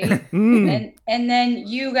history and then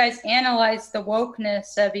you guys analyze the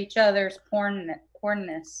wokeness of each other's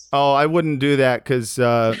pornness. Oh, I wouldn't do that because...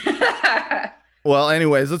 Well,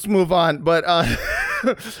 anyways, let's move on. But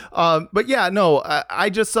yeah, no, I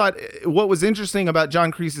just thought what was interesting about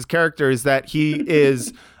John Kreese's character is that he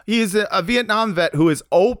is a Vietnam vet who is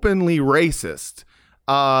openly racist.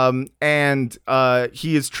 And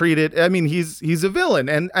he is treated, I mean, he's a villain.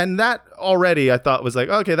 And that already I thought was like,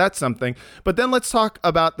 okay, that's something. But then let's talk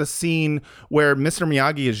about the scene where Mr.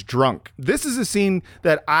 Miyagi is drunk. This is a scene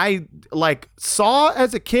that I like saw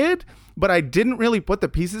as a kid, but I didn't really put the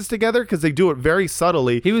pieces together because they do it very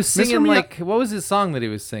subtly. He was singing like, what was his song that he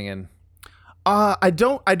was singing? I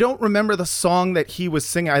don't remember the song that he was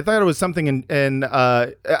singing. I thought it was something in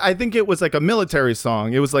I think it was like a military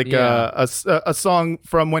song. It was like a song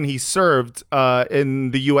from when he served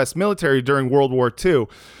in the U.S. military during World War II.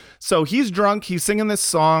 So he's drunk. He's singing this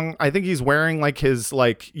song. I think he's wearing like his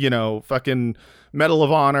like, you know, fucking Medal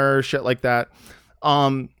of Honor, shit like that.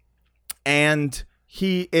 And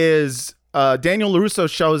he is Daniel LaRusso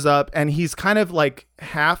shows up and he's kind of like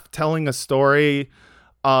half telling a story.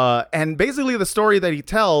 And basically the story that he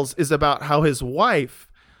tells is about how his wife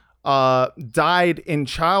died in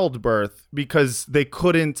childbirth because they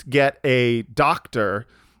couldn't get a doctor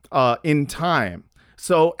in time.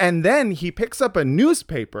 So, and then he picks up a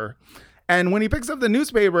newspaper. And when he picks up the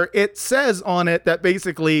newspaper, it says on it that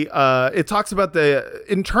basically it talks about the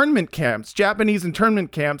internment camps, Japanese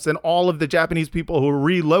internment camps, and all of the Japanese people who were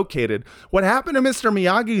relocated. What happened to Mr.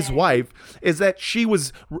 Miyagi's wife is that she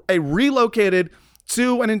was relocated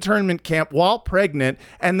to an internment camp while pregnant,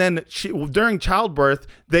 and then during childbirth,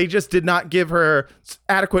 they just did not give her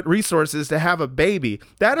adequate resources to have a baby.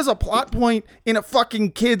 That is a plot point in a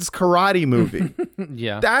fucking kids karate movie.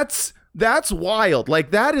 Yeah. That's That's wild.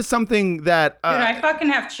 Like that is something that Dude, I fucking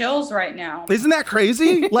have chills right now. isn't that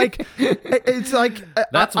crazy? Like it's like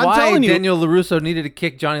That's I'm why telling you, Daniel LaRusso needed to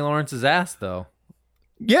kick Johnny Lawrence's ass, though.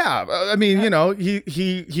 yeah. I mean, you know,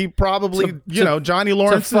 he probably Johnny To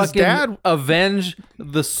Lawrence's fucking dad. avenge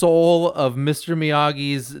the soul of Mr.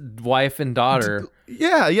 Miyagi's wife and daughter.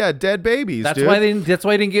 Yeah, dead babies. That's dude. why they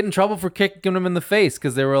didn't get in trouble for kicking him in the face,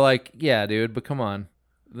 because they were like, yeah, dude, but come on,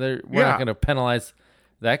 we're not gonna penalize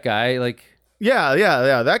that guy. Like,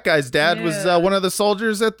 Yeah. That guy's dad was one of the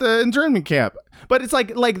soldiers at the internment camp. But it's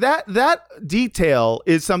like that detail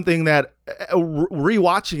is something that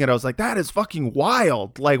rewatching it, I was like, that is fucking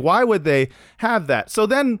wild. Like, why would they have that? So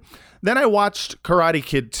then I watched Karate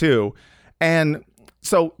Kid 2, and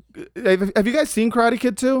so have you guys seen Karate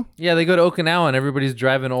Kid 2? yeah, they go to Okinawa and everybody's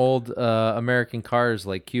driving old American cars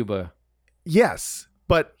like Cuba. Yes.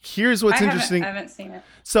 But here's what's interesting. I haven't seen it.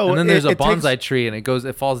 So And then there's a it takes- bonsai tree, and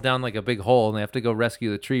it falls down like a big hole, and they have to go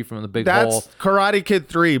rescue the tree from the big That's hole. Karate Kid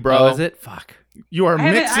 3, bro. Oh, is it? Fuck. You are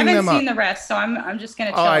I mixing them haven't up. seen the rest, so I'm just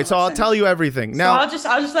gonna. Chill All right, and so I'll listen. tell you everything. So Now, I'll just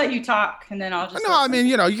let you talk, and then I'll just. no, I listen. mean,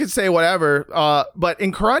 you know, you can say whatever. But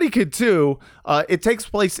in Karate Kid 2, it takes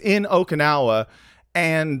place in Okinawa,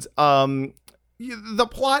 and the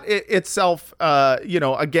plot itself,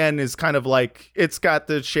 again, is kind of like, it's got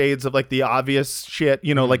the shades of like the obvious shit.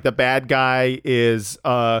 You know, like the bad guy is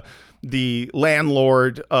the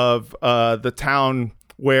landlord of the town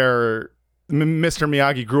where Mr.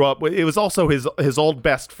 Miyagi grew up. It was also his old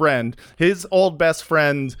best friend. His old best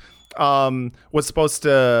friend was supposed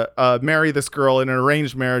to marry this girl in an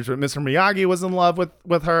arranged marriage, but Mr. Miyagi was in love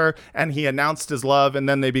with her, and he announced his love, and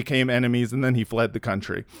then they became enemies, and then he fled the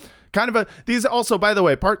country. These also, by the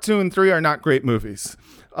way, part 2 and 3 are not great movies.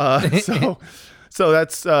 So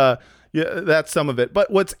that's that's some of it. But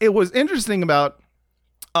it was interesting about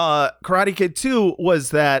Karate Kid 2 was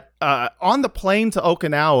that on the plane to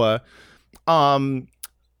Okinawa,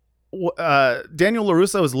 Daniel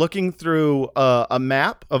LaRusso is looking through a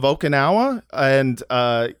map of Okinawa, and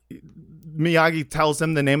Miyagi tells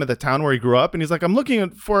him the name of the town where he grew up, and he's like, I'm looking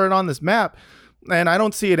for it on this map, and I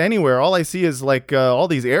don't see it anywhere. All I see is like all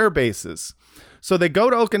these air bases. So they go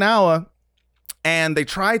to Okinawa, and they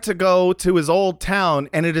try to go to his old town,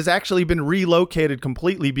 and it has actually been relocated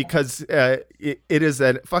completely because it is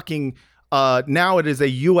a fucking now it is a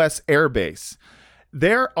U.S. air base.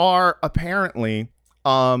 There are apparently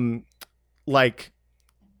like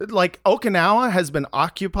Okinawa has been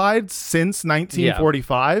occupied since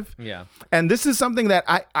 1945. Yeah. And this is something that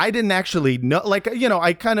I didn't actually know. Like, you know,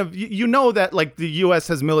 I kind of, you know, that like the U.S.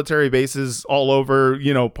 has military bases all over,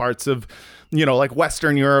 you know, parts of, you know, like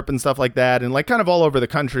Western Europe and stuff like that, and like kind of all over the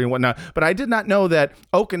country and whatnot. But I did not know that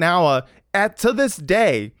Okinawa, to this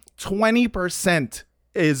day, 20%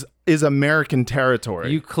 is American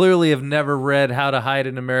territory. You clearly have never read How to Hide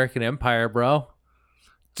an American Empire, bro.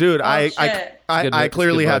 Dude, Oh, I shit. I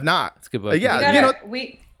clearly It's a good have book. not. It's a good book. Yeah, you know,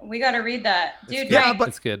 we gotta read that, dude. Yeah, my, but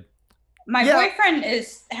It's good. my yeah. boyfriend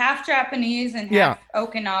is half Japanese and Yeah. half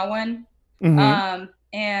Okinawan. Mhm.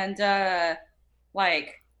 And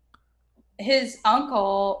like his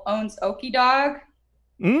uncle owns Oki Dog.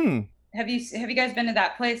 Mm. Have you guys been to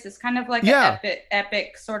that place? It's kind of like Yeah. an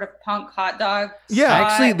epic sort of punk hot dog. Yeah.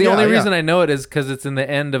 spot. Actually, the Yeah, only yeah. reason I know it is because it's in the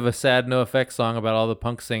end of a sad NoFX song about all the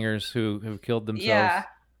punk singers who have killed themselves. Yeah.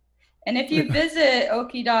 And if you visit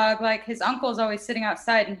Oki Dog, like his uncle's always sitting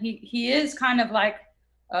outside, and he is kind of like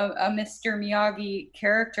a Mr. Miyagi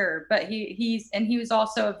character, but he was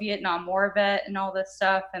also a Vietnam War vet and all this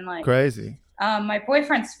stuff, and like Crazy. my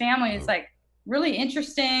boyfriend's family is like really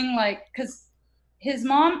interesting, like because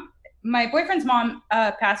my boyfriend's mom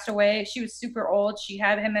passed away. She was super old. She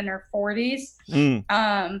had him in her 40s.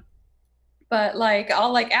 Mm. But like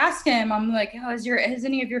I'll like ask him, I'm like, oh, has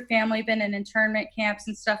any of your family been in internment camps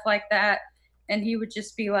and stuff like that? And he would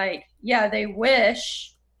just be like, yeah, they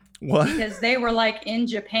wish, What? because they were like in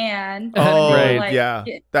Japan. Oh, Right. Like, yeah.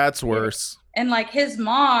 That's worse. And like his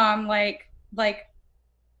mom like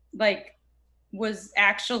was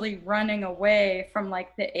actually running away from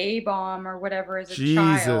like the A-bomb or whatever as a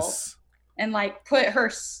child, Jesus. and like put her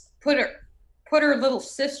little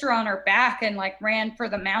sister on her back and like ran for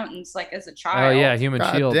the mountains like as a Oh child. yeah, Human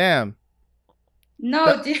God Shield. damn.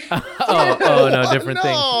 No, dude. Oh no, different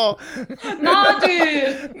thing. No. No,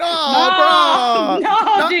 dude. No, bro.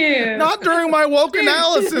 No, dude. Not during my woke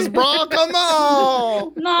analysis, bro. Come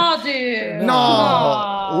on. No, dude.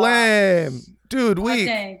 No. Lame. Dude, God weak.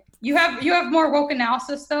 dang. You have more woke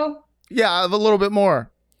analysis though? Yeah, I have a little bit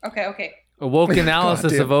more. Okay. A woke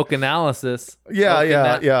analysis damn. of woke analysis.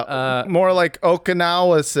 Yeah, more like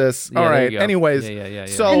Okinawa-sis. Yeah, All there right. you go. Anyways, Yeah.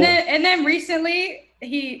 So And then recently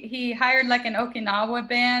he hired like an Okinawa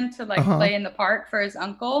band to like Uh-huh. play in the park for his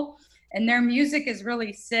uncle, and their music is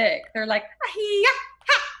really sick. They're like,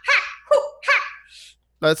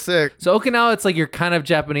 That's sick. So Okinawa, it's like you're kind of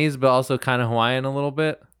Japanese, but also kind of Hawaiian a little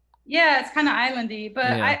bit. yeah, it's kind of islandy.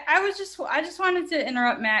 But Yeah. I just wanted to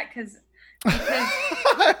interrupt Matt because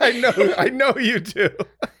I know you do.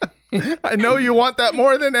 I know you want that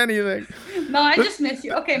more than anything. no, I just miss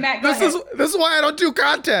you. Okay, Matt, go ahead. This is why I don't do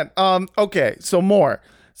content. Okay, so more.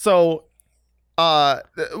 So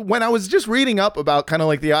when I was just reading up about kind of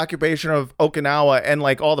like the occupation of Okinawa and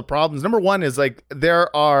like all the problems, number one is like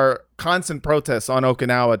there are constant protests on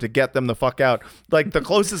Okinawa to get them the fuck out. Like the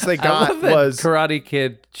closest they I got love that was Karate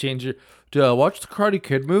Kid changer. Dude, I watched the Karate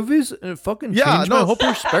Kid movies and it fucking Yeah, changed no. my whole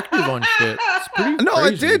perspective on shit. It's pretty No,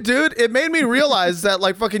 crazy. it did, dude. It made me realize that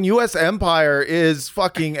like fucking U.S. empire is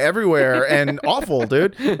fucking everywhere and awful,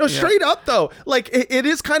 dude. No, straight up though. Like it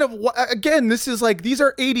is kind of again. This is like these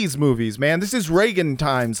are '80s movies, man. This is Reagan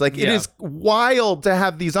times. Like it Yeah. is wild to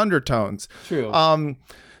have these undertones. True.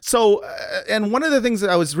 So, and one of the things that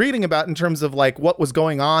I was reading about in terms of like what was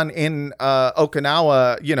going on in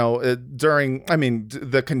Okinawa, you know, during, I mean,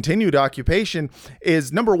 the continued occupation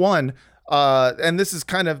is number one, and this is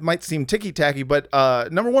kind of might seem ticky tacky, but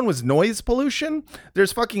number one was noise pollution.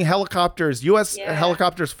 There's fucking helicopters, U.S.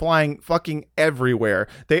 helicopters flying fucking everywhere.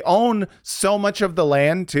 They own so much of the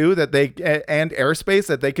land too that they and airspace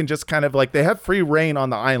that they can just kind of like they have free reign on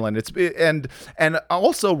the island. And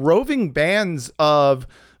also roving bands of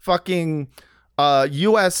fucking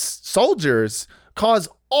U.S. soldiers cause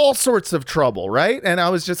all sorts of trouble, right? And I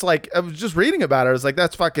was just reading about it. I was like,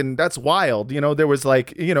 that's wild. You know, there was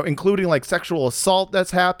like, you know, including like sexual assault that's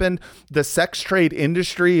happened. The sex trade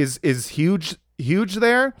industry is huge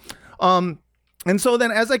there. And so then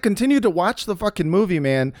as I continued to watch the fucking movie,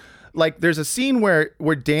 man, like there's a scene where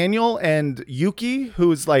Daniel and Yuki,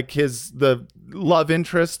 who's like the love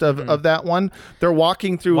interest of that one, they're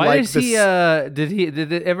walking through Why like is this. did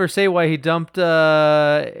it ever say why he dumped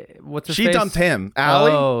what's her She face? dumped him,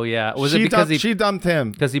 Allie. Oh yeah. Was it because she dumped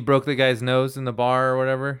him? he broke the guy's nose in the bar or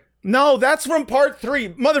whatever? No, that's from part 3,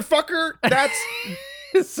 motherfucker. That's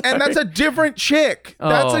and that's a different chick.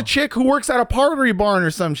 That's Oh. a chick who works at a pottery barn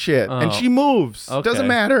or some shit, and Oh. she moves. Okay. Doesn't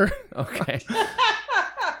matter. Okay.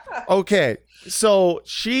 Okay, so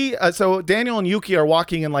so Daniel and Yuki are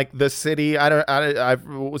walking in like the city.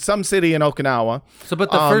 Some city in Okinawa. So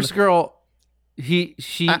but the first girl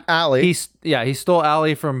Allie. he stole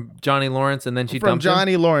Allie from Johnny Lawrence and then she From dumped him?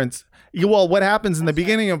 Johnny Lawrence. Well, what happens in the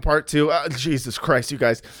beginning of part 2? Jesus Christ, you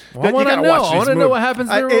guys! Well, I You wanna gotta know. watch I these wanna know movies. what happens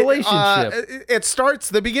in their relationship. It starts.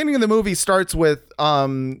 The beginning of the movie starts with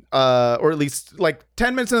or at least like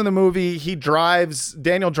 10 minutes into the movie,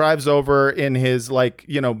 Daniel drives over in his like,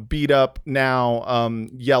 you know, beat up now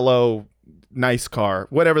yellow nice car,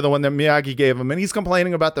 whatever, the one that Miyagi gave him, and he's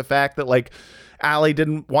complaining about the fact that like Allie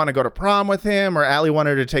didn't want to go to prom with him, or Allie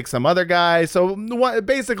wanted to take some other guy. So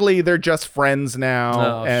basically they're just friends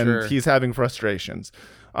now, and sure. he's having frustrations.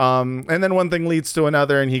 And then one thing leads to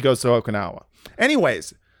another, and he goes to Okinawa.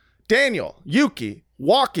 Anyways, Daniel, Yuki,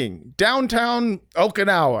 walking downtown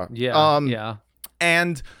Okinawa. Yeah. Yeah.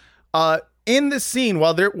 And in the scene,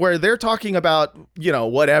 where they're talking about, you know,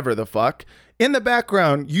 whatever the fuck, in the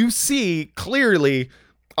background, you see clearly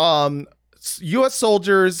U.S.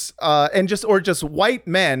 soldiers and just white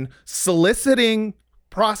men soliciting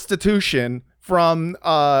prostitution from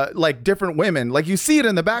like different women. Like you see it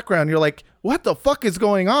in the background. You're like, what the fuck is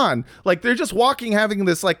going on? Like they're just walking, having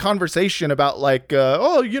this like conversation about like,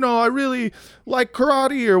 oh, you know, I really like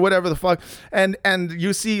karate or whatever the fuck. And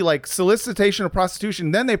you see like solicitation of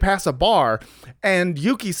prostitution. Then they pass a bar, and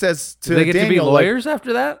Yuki says to Do they get Daniel, to be like, lawyers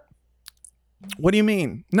after that? what do you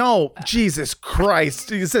mean? No, Jesus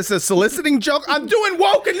Christ. Is this a soliciting joke? I'm doing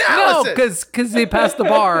woke No, analysis. because they passed the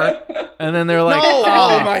bar and then they're like, No,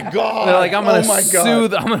 oh, oh my God. they're like, I'm gonna Oh my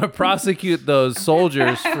God. I'm gonna prosecute those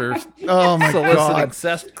soldiers for Oh my soliciting God.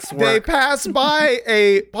 sex They work. pass by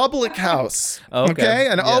a public house. Okay,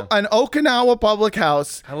 An yeah. Okinawa public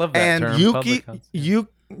house. I love that and term, Yuki, public house.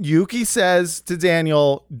 Yuki says to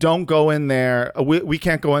Daniel, don't go in there. We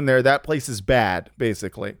can't go in there. That place is bad,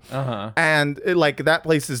 basically. Uh-huh. And like that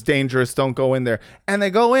place is dangerous. Don't go in there. And they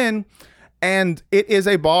go in, and it is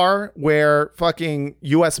a bar where fucking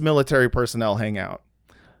U.S. military personnel hang out.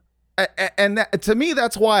 And that, to me,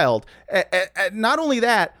 that's wild. Not only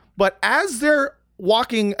that, but as they're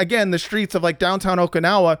walking again the streets of like downtown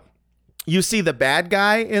Okinawa, you see the bad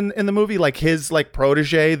guy in the movie, like his like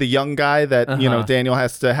protege, the young guy that you know Daniel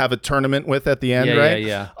has to have a tournament with at the end, right?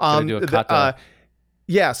 Yeah. Gotta do a kata.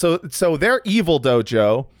 Yeah. So they're evil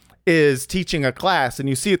dojo, is teaching a class, and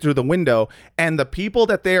you see it through the window, and the people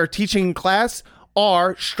that they are teaching in class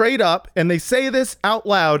are straight up, and they say this out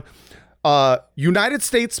loud, United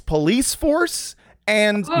States police force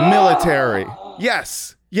and military.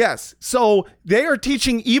 Yes. So they are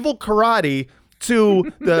teaching evil karate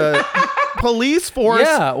to the police force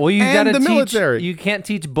and the military. You can't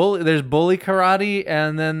teach bully. There's bully karate,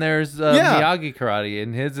 and then there's Miyagi karate,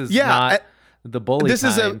 and his is not the bully This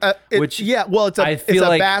kind, it's a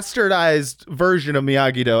bastardized version of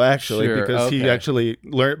Miyagi-Do, actually, because he actually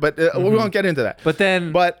learned, but we won't get into that.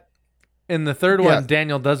 But in the third one,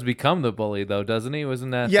 Daniel does become the bully, though, doesn't he?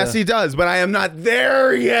 Wasn't that? Yes, he does, but I am not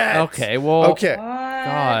there yet. Okay, well. Okay.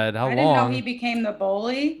 God, how long? I didn't know he became the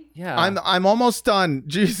bully. Yeah. I'm almost done.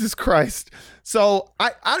 Jesus Christ. So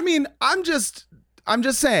I mean, I'm just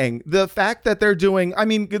saying the fact that they're doing, I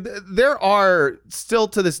mean, there are still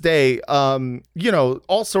to this day,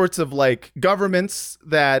 all sorts of like governments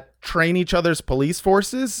that train each other's police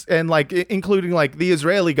forces, and like including like the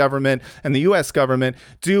Israeli government and the US government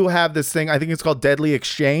do have this thing. I think it's called Deadly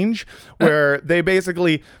Exchange, where they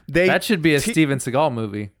basically, that should be a Steven Seagal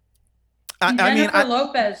movie. Jennifer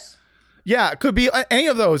Lopez. Yeah, it could be any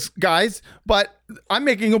of those guys, but I'm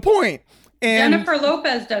making a point. And Jennifer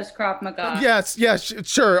Lopez does Krav Maga. Yes,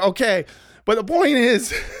 sure, okay. But the point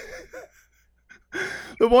is,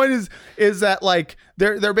 is that like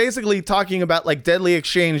they're basically talking about like deadly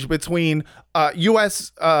exchange between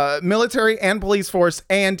U.S. Military and police force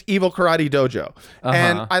and Evil Karate Dojo,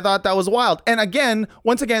 and I thought that was wild. And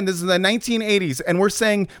once again, this is the 1980s, and we're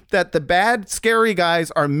saying that the bad, scary guys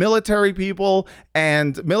are military people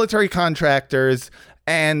and military contractors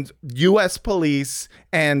and U.S. police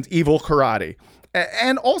and Evil Karate.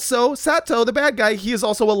 And also Sato, the bad guy, he is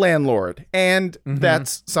also a landlord, and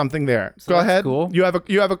that's something there. So go ahead. Cool. You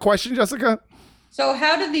have a question, Jessica? So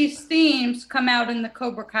how do these themes come out in the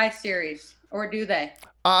Cobra Kai series, or do they?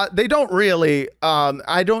 They don't really.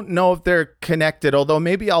 I don't know if they're connected, although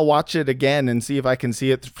maybe I'll watch it again and see if I can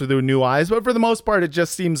see it through new eyes. But for the most part, it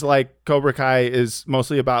just seems like Cobra Kai is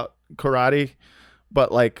mostly about karate,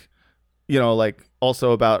 but like, like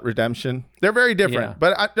also about redemption. They're very different,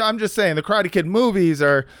 but I'm just saying the Karate Kid movies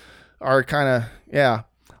are kind of,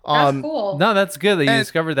 That's cool. No, that's good that you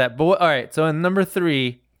discovered that. But all right, so in number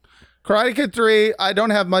 3, Karate Kid 3, I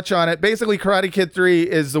don't have much on it. Basically, Karate Kid 3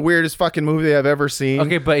 is the weirdest fucking movie I've ever seen.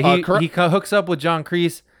 Okay, but he hooks up with John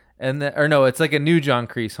Kreese, it's like a new John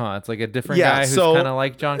Kreese, huh? It's like a different guy who's kind of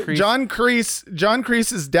like John Kreese. John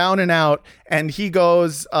Kreese is down and out, and he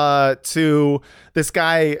goes to this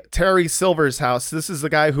guy Terry Silver's house. This is the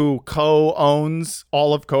guy who co-owns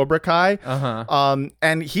all of Cobra Kai.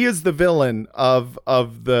 And he is the villain of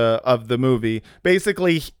the movie.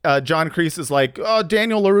 Basically, John Kreese is like, oh,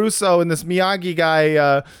 Daniel LaRusso and this Miyagi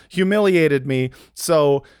guy humiliated me.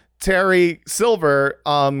 So Terry Silver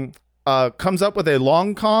comes up with a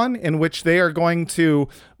long con in which they are going to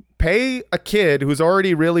pay a kid who's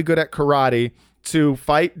already really good at karate to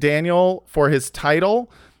fight Daniel for his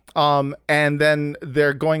title. And then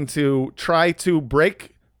they're going to try to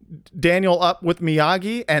break Daniel up with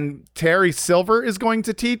Miyagi, and Terry Silver is going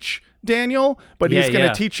to teach Daniel, but he's going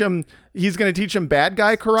to teach him bad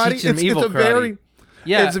guy karate. It's evil karate.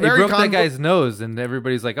 It's very he broke that guy's nose, and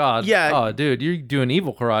everybody's like, oh, dude, you're doing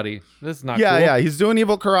evil karate. This is not cool. Yeah, he's doing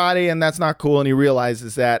evil karate, and that's not cool, and he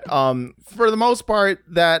realizes that. For the most part,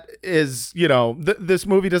 that is, this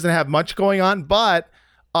movie doesn't have much going on, but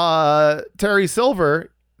Terry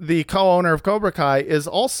Silver, the co-owner of Cobra Kai, is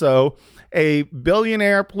also a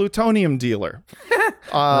billionaire plutonium dealer.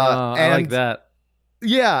 I like that.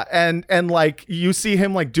 Yeah, and like you see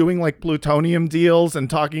him like doing like plutonium deals and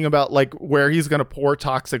talking about like where he's gonna pour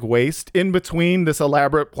toxic waste in between this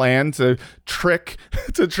elaborate plan to trick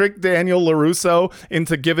Daniel LaRusso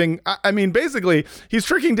into giving. I mean, basically, he's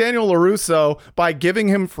tricking Daniel LaRusso by giving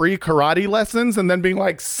him free karate lessons and then being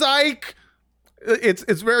like, "Psych."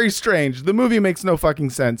 It's very strange. The movie makes no fucking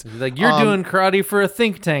sense. Like, you're doing karate for a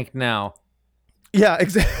think tank now. Yeah,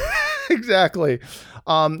 exactly.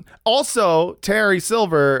 Also, Terry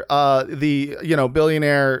Silver, the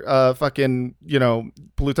billionaire fucking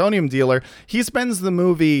plutonium dealer, he spends the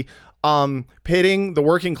movie pitting the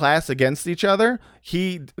working class against each other.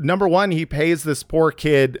 Number one, he pays this poor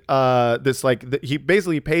kid he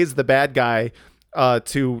basically pays the bad guy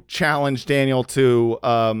to challenge Daniel to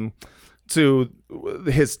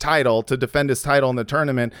his title, to defend his title in the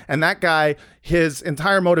tournament. And that guy, his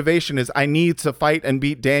entire motivation is, I need to fight and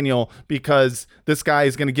beat Daniel because this guy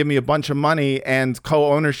is going to give me a bunch of money and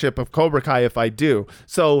co-ownership of Cobra Kai if I do.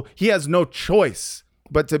 So he has no choice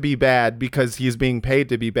but to be bad because he's being paid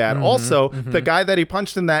to be bad. Also, the guy that he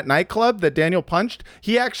punched in that nightclub that Daniel punched,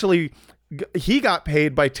 he got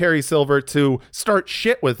paid by Terry Silver to start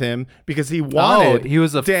shit with him because he wanted he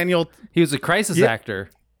was a Daniel. He was a crisis actor.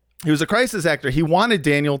 He was a crisis actor. He wanted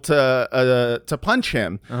Daniel to punch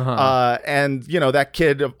him, and that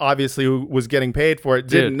kid obviously who was getting paid for it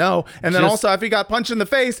didn't know. And then also, if he got punched in the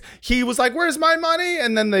face, he was like, "Where's my money?"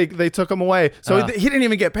 And then they took him away. So he didn't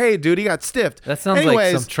even get paid, dude. He got stiffed. That sounds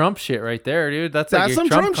like some Trump shit right there, dude. That's like your some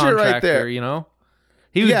Trump shit right there. You know,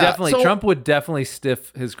 he would Trump would definitely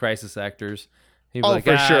stiff his crisis actors. He'd be like,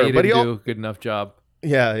 for sure, you didn't do a good enough job.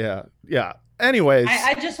 Yeah. Anyways,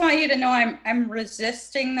 I just want you to know I'm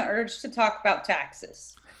resisting the urge to talk about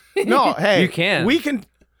taxes. No, hey, you can. We can.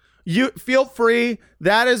 You feel free.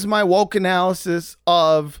 That is my woke analysis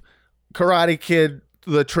of Karate Kid,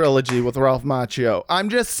 the trilogy with Ralph Macchio. I'm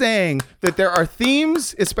just saying that there are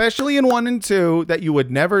themes, especially in 1 and 2, that you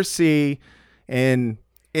would never see in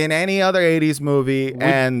any other 80s movie.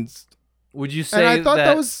 Would you say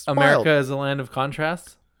that was America is a land of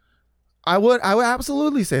contrasts? I would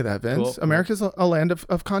absolutely say that, Vince. Cool. America's a land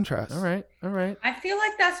of contrast. All right. I feel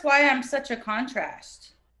like that's why I'm such a contrast.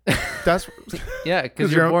 That's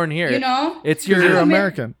because you're born here. You know, you're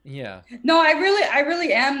American. Yeah. No, I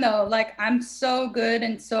really am though. Like I'm so good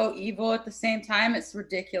and so evil at the same time. It's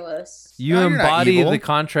ridiculous. You embody the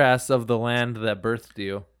contrast of the land that birthed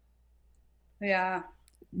you. Yeah.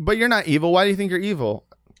 But you're not evil. Why do you think you're evil?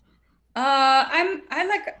 I'm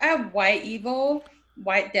white evil.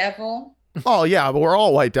 White devil. Oh yeah, but we're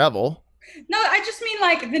all white devil. No, I just mean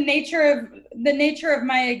like the nature of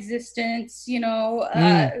my existence. You know,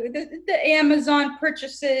 the Amazon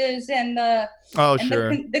purchases and the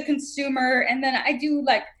consumer, and then I do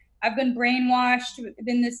like I've been brainwashed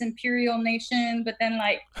within this imperial nation, but then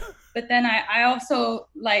I also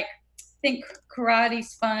like think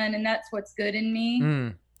karate's fun, and that's what's good in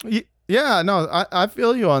me. Yeah, no, I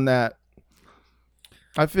feel you on that.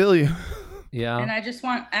 I feel you. Yeah. And I just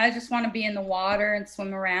want to be in the water and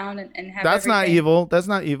swim around and have. That's not evil. That's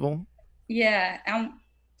not evil. Yeah.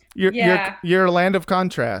 You're a land of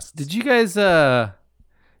contrast. Did you guys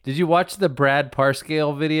did you watch the Brad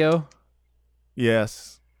Parscale video?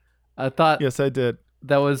 Yes. Yes, I did.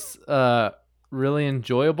 That was really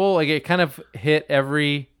enjoyable. Like it kind of hit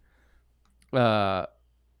every thing.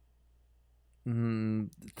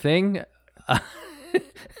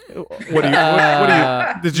 What do you?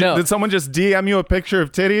 Did someone just DM you a picture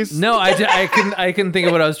of titties? No, I couldn't think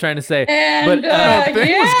of what I was trying to say. And, but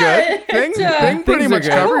Thing was good. Thing pretty much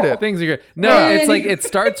covered it. Things are good. No, it's like it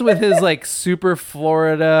starts with his like super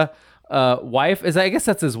Florida wife. I guess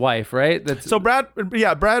that's his wife, right? So Brad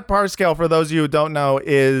Parscale, for those of you who don't know,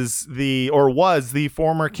 was the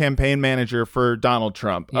former campaign manager for Donald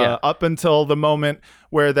Trump. Up until the moment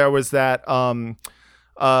where there was that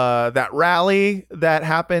that rally that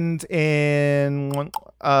happened in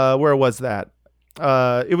where was that?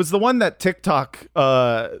 It was the one that TikTok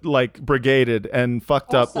brigaded and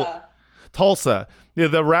fucked up. Tulsa. Yeah,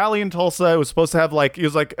 the rally in Tulsa, it was supposed to have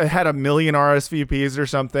it had 1 million RSVPs or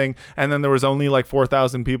something, and then there was only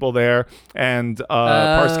 4,000 people there, and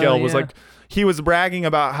Parscale was he was bragging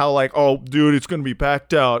about how oh dude, it's gonna be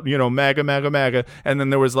packed out, MAGA, and then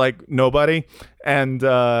there was nobody, and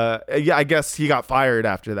I guess he got fired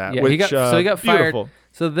after that. Yeah, he got fired.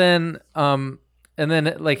 So then and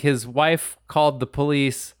then his wife called the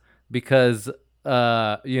police because he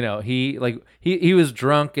was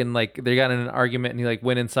drunk and they got in an argument and he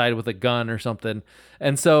went inside with a gun or something,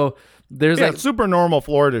 and so there's super normal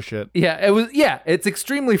Florida shit. It's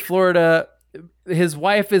extremely Florida. His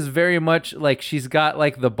wife is very much she's got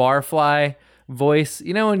the barfly voice,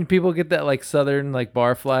 when people get that southern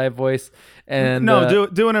barfly voice. And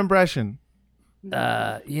do an impression.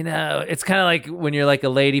 It's kind of like when you're a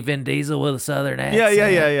lady Vin Diesel with a southern accent.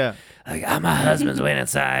 Yeah. My husband's went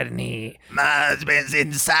inside and my husband's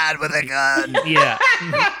inside with a gun. Yeah.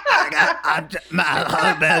 My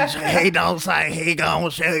husband, he don't say he gonna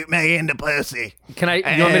shoot me in the pussy. Can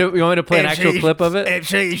I? You want me to play an actual clip of it? If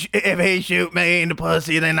he shoot me in the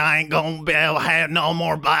pussy, then I ain't gonna be able to have no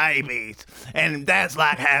more babies. And that's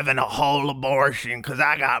like having a whole abortion, because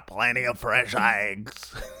I got plenty of fresh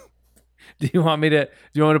eggs. Do you want me to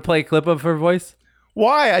play a clip of her voice?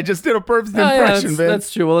 Why? I just did a perfect impression, Vince.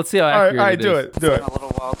 That's true. Well, let's see how accurate all right, it is. Do it. A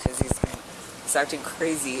little while because he's acting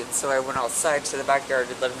crazy, and so I went outside to the backyard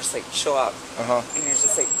and let him just chill out. And he was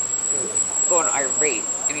just going irate,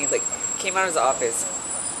 and he came out of his office,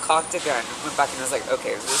 cocked a gun, went back, and was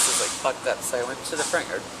okay, this is fucked up. So I went to the front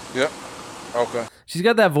yard. Yep. Okay. She's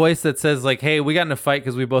got that voice that says like, "Hey, we got in a fight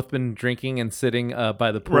because we both been drinking and sitting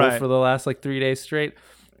by the pool Right. for the last like 3 days straight."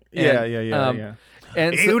 Yeah, And, yeah.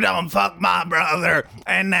 And You don't fuck my brother,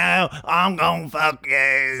 and now I'm gonna fuck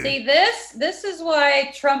you. See, this is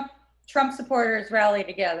why Trump supporters rally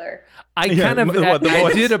together. I Yeah, kind of what, the I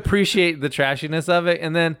voice? did appreciate the trashiness of it,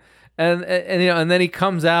 and then and you know, and then he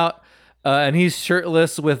comes out and he's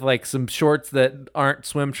shirtless with like some shorts that aren't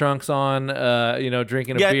swim trunks on,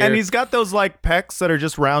 drinking a Yeah, beer. and he's got those like pecs that are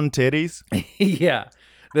just round titties. yeah,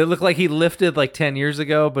 they look like he lifted like 10 years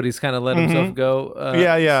ago, but he's kind of let himself go.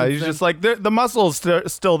 Yeah. since He's then. just like the muscle's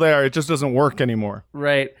still there. It just doesn't work anymore.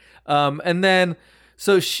 Right. And then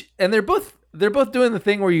and they're both doing the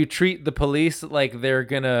thing where you treat the police like they're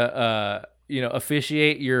gonna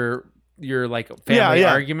officiate your like family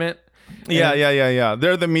Yeah. argument. Yeah.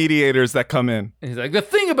 They're the mediators that come in. And he's like, the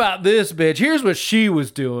thing about this bitch, here's what she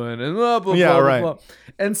was doing, and blah blah Yeah, blah, blah, right. blah.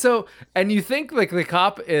 And so, and you think like the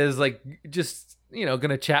cop is like just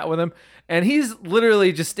gonna chat with him, and he's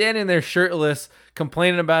literally just standing there shirtless,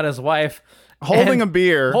 complaining about his wife, Holding and- a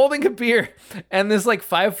beer. holding a beer, and this like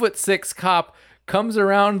 5'6" cop comes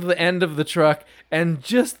around the end of the truck and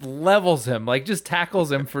just levels him, like just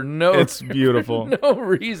tackles him for no It's beautiful. no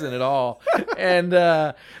reason at all, and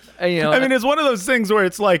I mean, it's one of those things where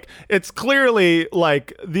it's like, it's clearly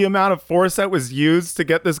like the amount of force that was used to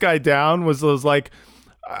get this guy down was like,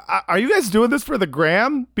 are you guys doing this for the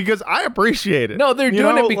gram? Because I appreciate it. No, they're You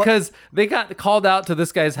doing know, it because they got called out to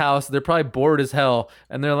this guy's house. They're probably bored as hell.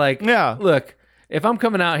 And they're like, Yeah. look, if I'm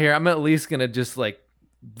coming out here, I'm at least going to just like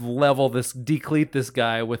decleat this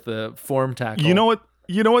guy with a form tackle. You know what?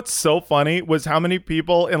 You know what's so funny was how many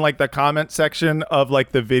people in like the comment section of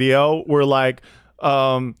like the video were like,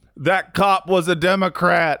 that cop was a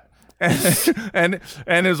Democrat. and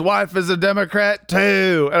his wife is a Democrat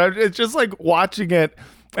too. And it's just like watching it,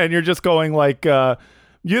 and you're just going like,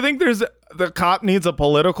 you think the cop needs a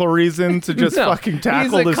political reason to just No, fucking he's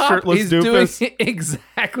tackle a this cop. shirtless He's doofus? doing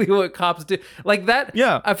exactly what cops do. Like that.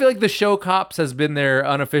 Yeah. I feel like the show Cops has been their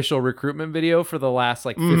unofficial recruitment video for the last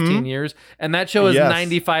like 15 years. And that show is Yes.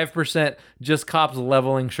 95% just cops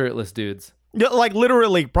leveling shirtless dudes. Yeah, like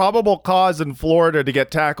literally, probable cause in Florida to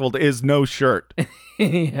get tackled is no shirt.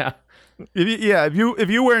 Yeah. If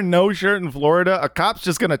you wear no shirt in Florida, a cop's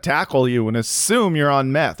just gonna tackle you and assume you're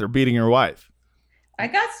on meth or beating your wife. I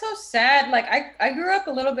got so sad. Like I grew up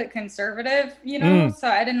a little bit conservative, so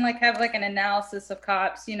I didn't like have like an analysis of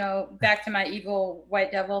cops, back to my evil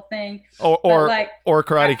white devil thing. Or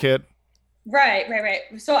Karate Kid. Right.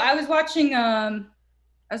 So I was watching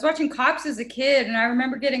Cops as a kid, and I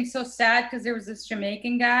remember getting so sad because there was this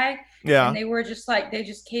Jamaican guy, Yeah. and they were just like, they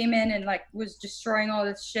just came in and like was destroying all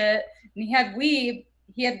this shit. And he had weed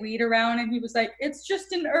around, and he was like, it's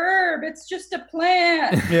just an herb, it's just a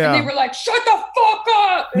plant. Yeah. And they were like, shut the fuck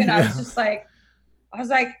up. And I was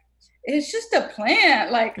like, it's just a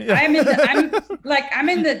plant. Like I'm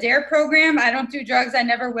in the DARE program. I don't do drugs. I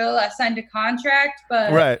never will. I signed a contract,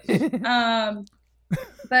 but Right.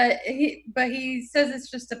 but he says it's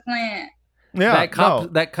just a plant. Yeah.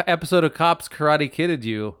 That episode of Cops Karate Kidded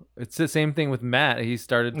you. It's the same thing with Matt. He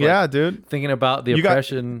started Dude. thinking about the You got-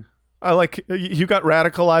 oppression. I like you got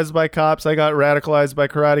radicalized by Cops. I got radicalized by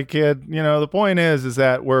Karate Kid. The point is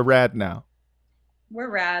that we're rad now. We're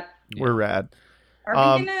rad. Yeah. We're rad.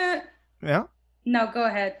 Are we gonna? Yeah. No, go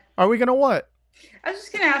ahead. Are we gonna what? I was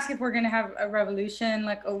just gonna ask if we're gonna have a revolution,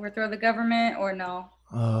 like overthrow the government, or no.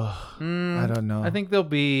 I don't know. I think there'll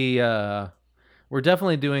be. We're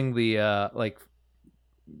definitely doing the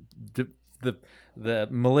the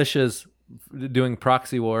militias doing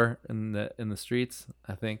proxy war in the streets.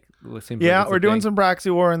 I think it seems like it's we're a doing thing. some proxy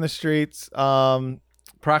war in the streets.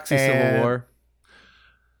 proxy civil and- war.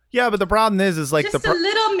 Yeah, but the problem is like Just a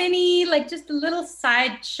little mini, like just a little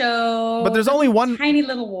sideshow. But there's only one- tiny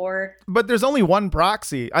little war. but there's only one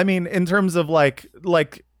proxy. I mean, in terms of like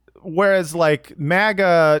whereas like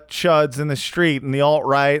MAGA chuds in the street and the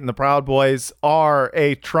alt-right and the Proud Boys are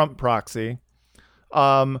a Trump proxy.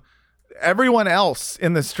 Everyone else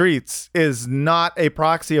in the streets is not a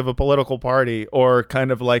proxy of a political party or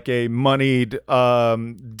kind of like a moneyed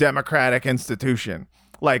democratic institution.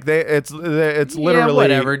 Like it's literally Yeah,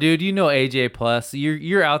 whatever, dude. AJ Plus.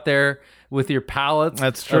 You're out there with your pallets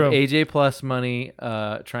That's true. of AJ Plus money,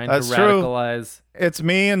 trying That's to true. radicalize. It's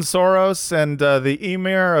me and Soros and the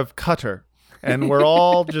emir of Qatar, and we're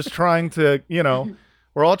all just trying to,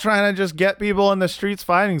 we're all trying to just get people in the streets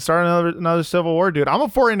fighting, start another civil war, dude. I'm a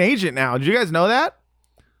foreign agent now. Did you guys know that?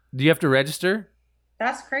 Do you have to register?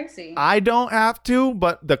 That's crazy. I don't have to,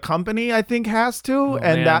 but the company I think has to,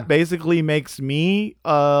 and man. that basically makes me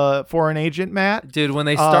foreign agent Matt. Dude, when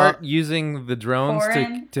they start using the drones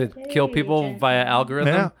Foreign to kill people agent. via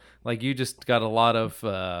algorithm, Yeah. like you just got a lot of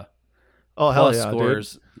Oh hell plus yeah,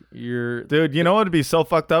 scores. You're dude! You know what would be so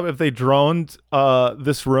fucked up if they droned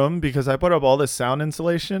this room because I put up all this sound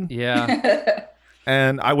insulation yeah,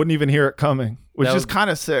 and I wouldn't even hear it coming, which That is would- kind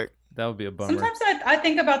of sick. that would be a bummer. Sometimes I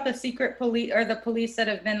think about the secret police or the police that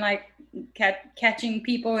have been like catching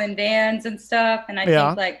people in vans and stuff. And I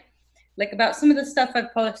Yeah. think like about some of the stuff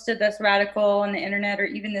I've posted that's radical on the internet or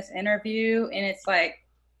even this interview. And it's like,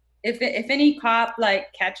 if any cop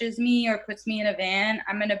like catches me or puts me in a van,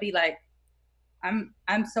 I'm going to be like, I'm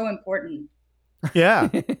so important. Yeah.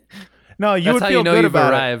 No, you That's would how feel you know good you've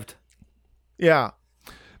about it. arrived. Yeah.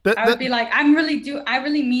 I would be like, I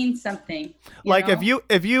really mean something. Like know?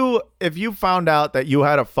 if you found out that you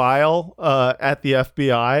had a file at the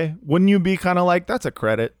FBI, wouldn't you be kind of like, that's a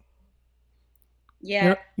credit?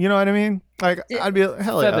 Yeah. You know what I mean? Like I'd be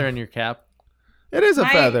hell Feather yeah. in your cap. It is a My-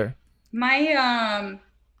 feather.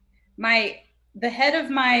 The head of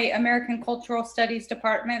my American Cultural Studies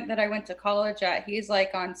department that I went to college at, he's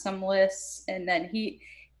like on some lists, and then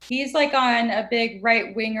he's like on a big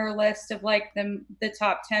right winger list of like the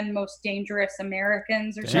top 10 most dangerous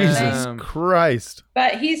Americans or Jesus something. Christ.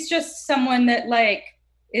 But he's just someone that like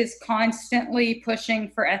is constantly pushing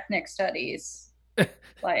for ethnic studies.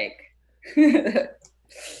 Like Yeah,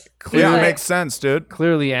 Like- it makes sense, dude.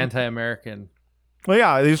 Clearly anti-American. Well,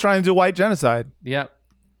 yeah, he's trying to do white genocide. Yep.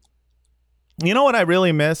 You know what I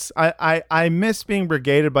really miss? I miss being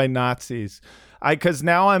brigaded by Nazis. Because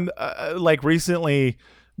now I'm like recently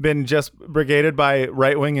been just brigaded by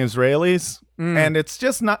right wing Israelis, and it's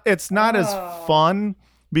just not. It's not as fun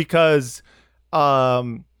because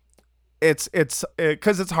it's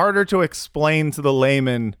because it's harder to explain to the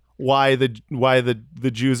layman why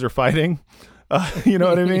the Jews are fighting. You know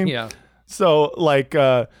what I mean? Yeah. So like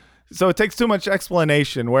so it takes too much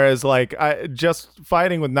explanation, whereas like I just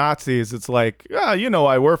fighting with Nazis, it's like, yeah, you know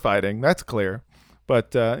why we're fighting. That's clear.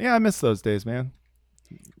 But yeah, I miss those days, man.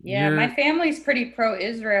 Yeah, You're- my family's pretty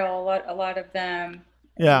pro-Israel. A lot of them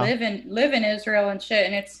Yeah. live in Israel and shit,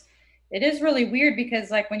 and it is really weird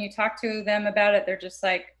because like when you talk to them about it, they're just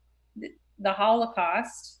like the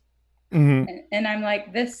Holocaust, Mhm. and I'm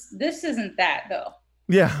like, this isn't that though.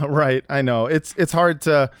 Yeah, right. I know. It's hard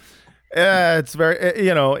to it's very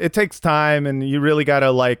it takes time, and you really got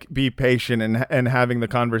to like be patient and having the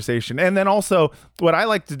conversation. And then also what I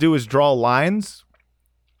like to do is draw lines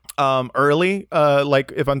early,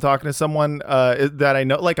 like if I'm talking to someone that I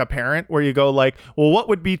know, like a parent, where you go like, well, what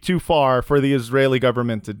would be too far for the Israeli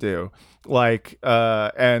government to do? Like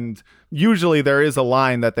and usually there is a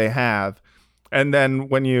line that they have, and then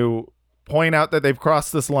when you point out that they've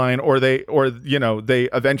crossed this line, or they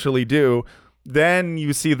eventually do, then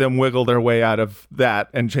you see them wiggle their way out of that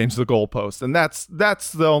and change the goalpost, and that's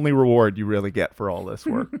the only reward you really get for all this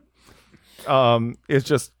work. It's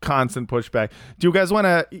just constant pushback. Do you guys want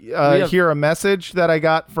to hear a message that I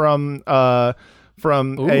got from a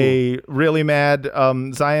really mad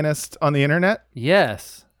Zionist on the internet?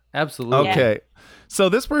 Yes. Absolutely. Okay. So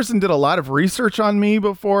this person did a lot of research on me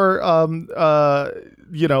before, I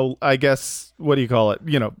guess, what do you call it?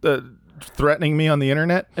 Threatening me on the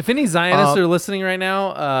internet. If any Zionists are listening right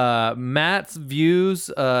now, Matt's views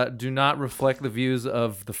do not reflect the views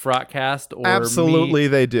of the Frotcast or Absolutely, me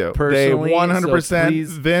they do. personally. They 100%. So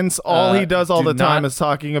please, Vince, all he does all do the time not- is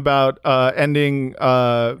talking about ending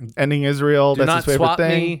Israel. do That's not his favorite swap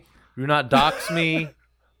thing. me. Do not dox me.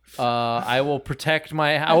 I will protect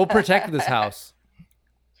this house.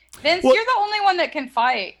 Vince, Well- you're the only one that can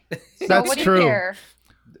fight. So That's what do true. you care?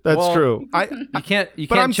 That's Well, true. You can't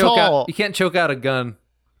But I'm choke tall. out. You can't choke out a gun.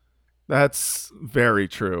 That's very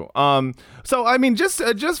true. So I mean, just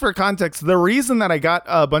for context, the reason that I got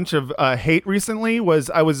a bunch of hate recently was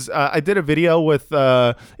I did a video with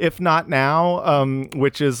If Not Now,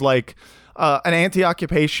 which is like an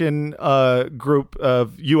anti-occupation group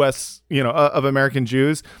of U.S. Of American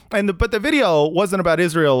Jews, but the video wasn't about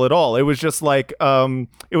Israel at all. It was just like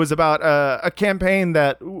it was about a campaign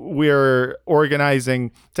that we're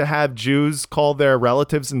organizing to have Jews call their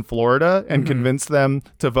relatives in Florida and convince them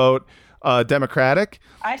to vote Democratic.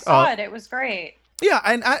 I saw it. It was great. Yeah,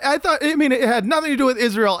 and I thought, I mean, it had nothing to do with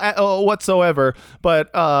Israel whatsoever.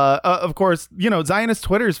 But, of course, Zionist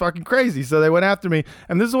Twitter is fucking crazy. So they went after me.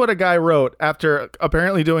 And this is what a guy wrote after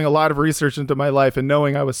apparently doing a lot of research into my life and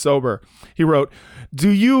knowing I was sober. He wrote, do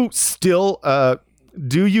you still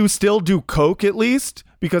do coke at least?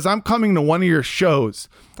 Because I'm coming to one of your shows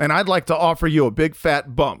and I'd like to offer you a big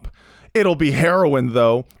fat bump. It'll be heroin,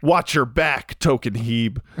 though. Watch your back, token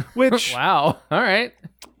Hebe. Which Wow. All right.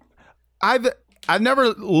 I've never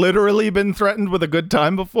literally been threatened with a good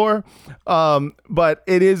time before, but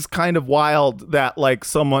it is kind of wild that like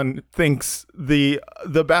someone thinks the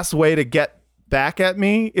best way to get back at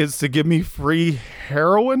me is to give me free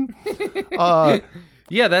heroin.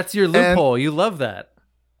 Yeah, that's your loophole. You love that.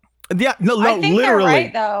 Yeah, no, I think literally. they're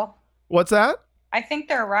right, though. What's that? I think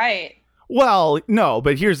they're right. Well, no,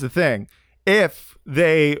 but here's the thing. If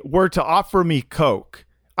they were to offer me coke,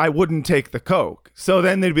 I wouldn't take the coke. So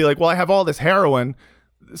then they'd be like, well, I have all this heroin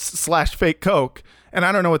 / fake coke, and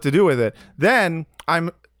I don't know what to do with it. Then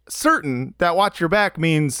I'm certain that watch your back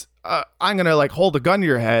means I'm going to like hold a gun to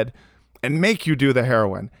your head and make you do the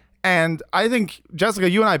heroin. And I think, Jessica,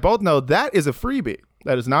 you and I both know that is a freebie.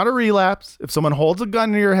 That is not a relapse. If someone holds a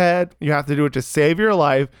gun to your head, you have to do it to save your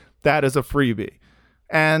life. That is a freebie.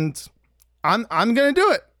 And I'm going to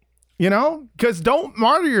do it, you know, because don't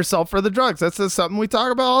martyr yourself for the drugs. That's just something we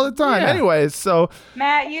talk about all the time. Yeah. Anyways, so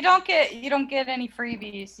Matt, you don't get any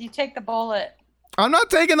freebies. You take the bullet. I'm not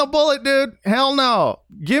taking the bullet, dude. Hell no.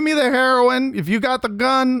 Give me the heroin. If you got the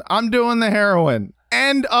gun, I'm doing the heroin.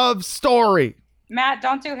 End of story. Matt,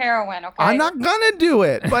 don't do heroin, okay? I'm not gonna do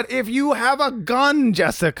it. But if you have a gun,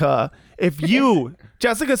 Jessica, if you,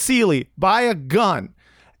 Jessica Seeley, buy a gun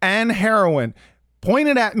and heroin, point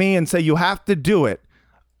it at me and say you have to do it,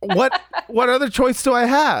 what other choice do I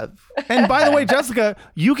have? And by the way, Jessica,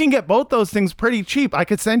 you can get both those things pretty cheap. I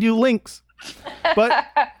could send you links. But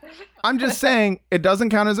I'm just saying it doesn't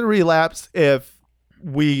count as a relapse if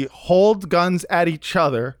we hold guns at each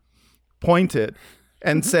other, pointed,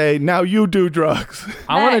 and say, now you do drugs.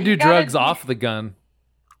 I want to Matt, do you gotta- drugs off the gun.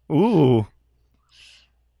 Ooh.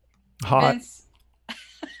 Hot. Vince,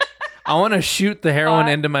 I want to shoot the heroin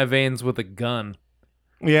into my veins with a gun.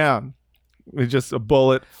 Yeah. It's just a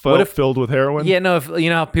bullet What if- filled with heroin. Yeah, no, if you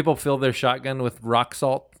know how people fill their shotgun with rock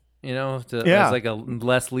salt, you know, Yeah. as like a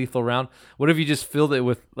less lethal round. What if you just filled it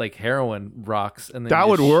with like heroin rocks and then That you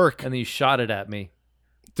would just work. and then you shot it at me?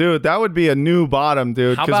 Dude, that would be a new bottom,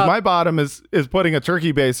 dude. How Because about- my bottom is putting a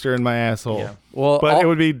turkey baster in my asshole. Yeah. Well, But it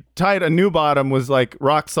would be tight. A new bottom was like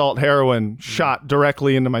rock salt heroin shot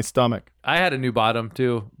directly into my stomach. I had a new bottom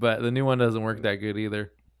too, but the new one doesn't work that good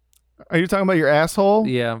either. Are you talking about your asshole?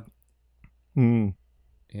 Yeah, Hmm.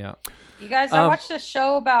 yeah. you guys, I Um, watched a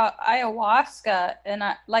show about ayahuasca, and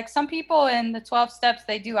like some people in the 12 steps,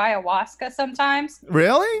 they do ayahuasca sometimes.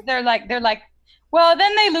 Really? They're like, well,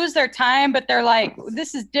 then they lose their time, but they're like,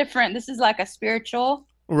 this is different. This is like a spiritual.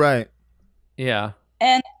 Right. Yeah.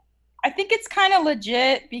 And I think it's kind of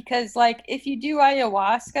legit because, like, if you do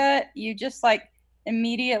ayahuasca, you just like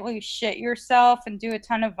immediately shit yourself and do a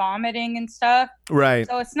ton of vomiting and stuff. Right.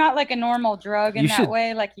 So it's not like a normal drug in You that should-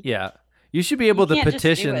 way. Like, Yeah. You should be able to can't just do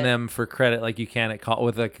petition it. them for credit like you can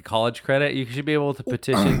with like a college credit. You should be able to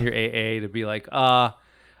petition your AA to be like, I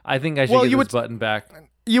think I should Well, get you this would- button back.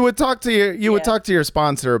 You would talk to your would Yeah. talk to your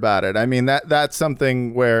sponsor about it. I mean that's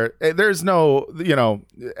something where there's no, you know,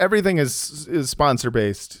 everything is sponsor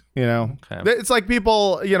based, you know. Okay. It's like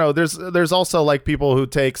people, you know, there's also like people who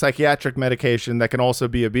take psychiatric medication that can also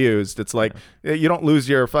be abused. It's like you don't lose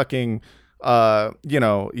your fucking you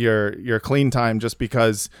know, your clean time just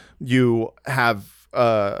because you have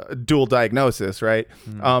dual diagnosis, right?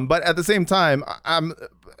 But at the same time,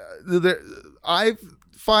 I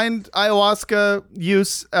find ayahuasca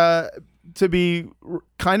use to be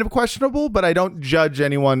kind of questionable, but I don't judge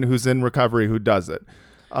anyone who's in recovery who does it.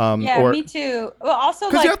 yeah, me too. Well, also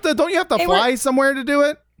Because like, don't you have to they fly somewhere to do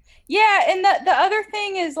it? yeah, and the other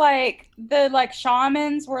thing is like the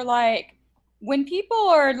shamans were like, when people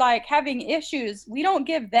are like having issues, we don't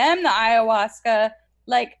give them the ayahuasca.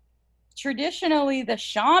 Like traditionally, the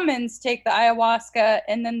shamans take the ayahuasca,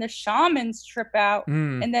 and then the shamans trip out,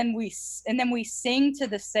 Mm. and then we sing to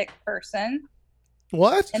the sick person,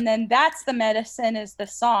 What? and then that's the medicine is the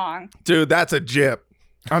song. Dude, that's a jip.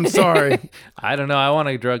 I'm sorry. I don't know. I want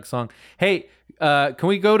a drug song. Hey, can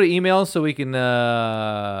we go to emails so we can,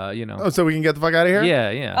 you know? Oh, so we can get the fuck out of here?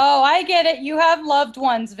 Yeah, yeah. Oh, I get it. You have loved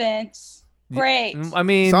ones, Vince. Great. I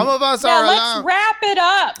mean, Some of us Now are let's allowed. wrap it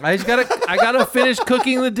up. I gotta finish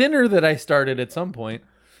cooking the dinner that I started at some point.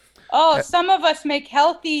 Oh, some of us make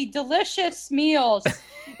healthy, delicious meals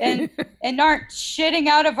and aren't shitting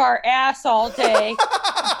out of our ass all day,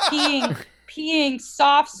 peeing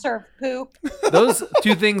soft serve poop. Those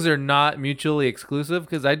two things are not mutually exclusive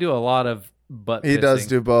because I do a lot of butt. He does pissing.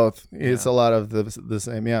 do both. It's a lot of the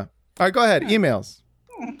same, yeah. All right, go ahead. Emails.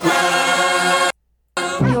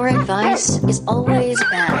 Your advice is always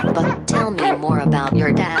bad, but tell me more about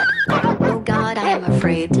your dad. Oh God, I am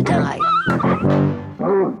afraid to die.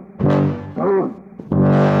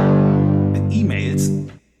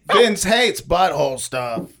 Vince hates butthole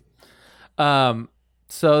stuff.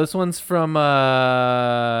 So this one's from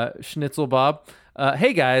Schnitzel Bob.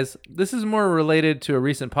 Hey guys, this is more related to a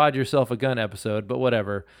recent Pod Yourself a Gun episode, but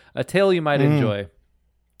whatever. A tale you might enjoy.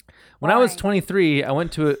 When I was 23, I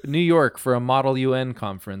went to New York for a Model UN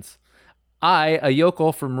conference. I, a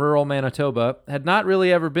yokel from rural Manitoba, had not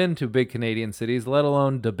really ever been to big Canadian cities, let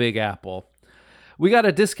alone the Big Apple. We got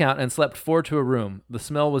a discount and slept 4 to a room. The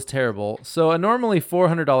smell was terrible, so a normally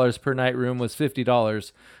 $400 per night room was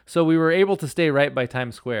 $50, so we were able to stay right by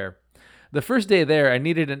Times Square. The first day there, I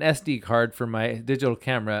needed an SD card for my digital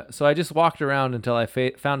camera, so I just walked around until I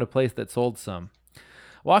found a place that sold some.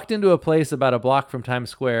 Walked into a place about a block from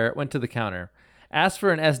Times Square, went to the counter. Asked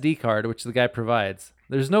for an SD card, which the guy provides.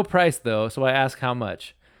 There's no price, though, so I ask how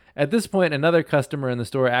much. At this point, another customer in the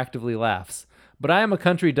store actively laughs. But I am a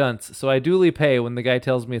country dunce, so I duly pay when the guy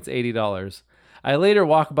tells me it's $80. I later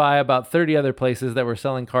walk by about 30 other places that were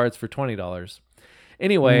selling cards for $20.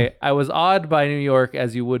 Anyway, I was awed by New York,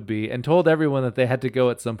 as you would be, and told everyone that they had to go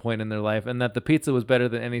at some point in their life and that the pizza was better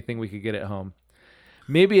than anything we could get at home.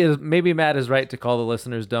 Maybe Matt is right to call the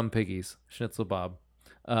listeners dumb piggies. Schnitzel Bob.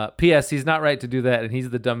 P.S. He's not right to do that, and he's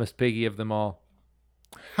the dumbest piggy of them all.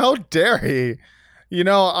 How dare he? You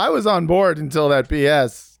know, I was on board until that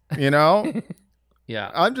BS, you know? Yeah.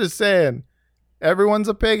 I'm just saying, everyone's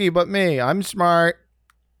a piggy but me. I'm smart.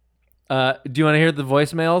 Do you want to hear the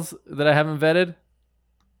voicemails that I haven't vetted?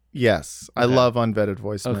 Yes. I love unvetted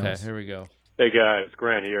voicemails. Okay, here we go. Hey guys,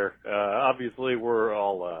 Grant here. Obviously, we're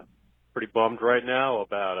all pretty bummed right now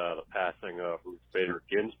about the passing of Ruth Bader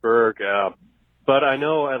Ginsburg. But I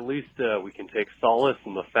know at least we can take solace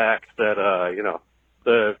in the fact that, you know,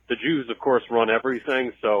 the Jews, of course, run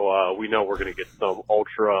everything. So we know we're going to get some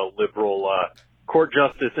ultra-liberal court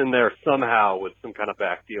justice in there somehow with some kind of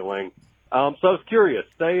back dealing. So I was curious.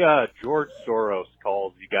 Say George Soros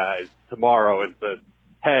calls you guys tomorrow and says,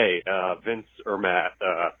 hey, Vince or Matt,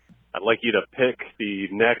 I'd like you to pick the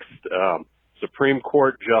next Supreme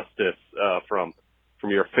Court justice from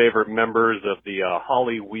your favorite members of the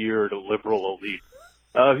Holly Weird liberal elite.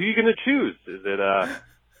 Who are you going to choose? Is it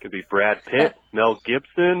could be Brad Pitt, Mel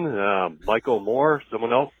Gibson, Michael Moore,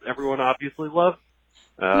 someone else everyone obviously loves?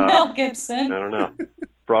 Mel Gibson. I don't know.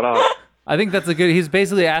 Brought on. I think that's a good. He's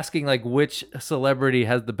basically asking like which celebrity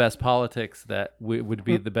has the best politics that would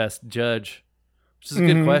be the best judge, which is a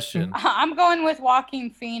good question. I'm going with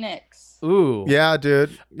Joaquin Phoenix. Ooh, Yeah,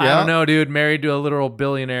 dude. I Yeah. don't know, dude. Married to a literal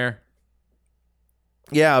billionaire.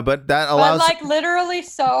 Yeah, but that But allows. like literally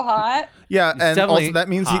so hot. Yeah, He's and definitely also that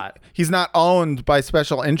means hot. he's not owned by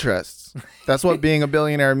special interests. That's what being a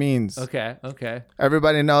billionaire means. Okay.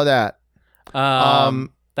 Everybody know that.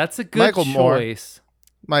 That's a good Michael Moore. choice.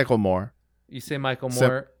 Michael Moore. You say Michael Sim-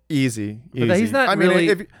 Moore. Easy. But he's not I mean, really-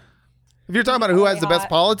 if you're talking about who has the best hot.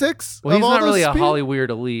 politics, Well, he's of all not really those a people- Holly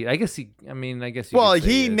Weird elite. I guess he. Well, could say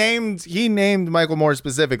he is. named Michael Moore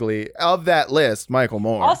specifically of that list. Michael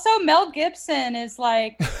Moore. Also, Mel Gibson is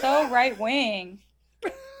like so right wing.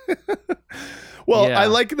 Well, Yeah. I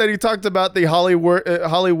like that he talked about the Holly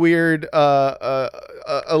Weird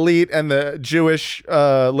elite and the Jewish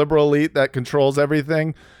liberal elite that controls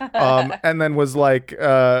everything, and then was like,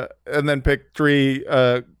 and then picked 3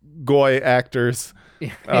 goy actors.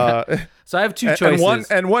 So I have two and choices.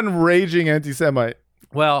 one raging anti-Semite.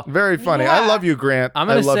 Well, Very funny. Yeah. I love you, Grant. I'm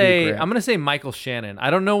I gonna love you, say Grant. I'm gonna say Michael Shannon. I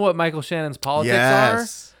don't know what Michael Shannon's politics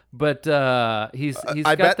Yes. are, but he's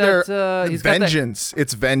I got bet that. they're He's got that. vengeance.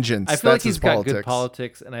 It's vengeance. I feel like That's his he's got politics. good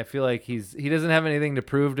politics, and I feel like he doesn't have anything to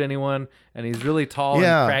prove to anyone, and he's really tall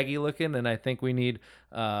Yeah. and craggy looking, and I think we need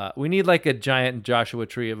like a giant Joshua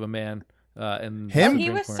Tree of a man. In the Him? He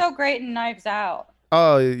Supreme was Court. so great in Knives Out.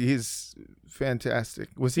 Oh, he's fantastic.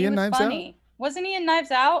 Was he in was Knives funny. Out? Wasn't he in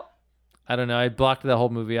Knives Out? I don't know. I blocked that whole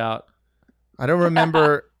movie out. I don't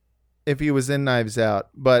remember if he was in Knives Out,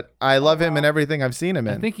 but I love him in everything I've seen him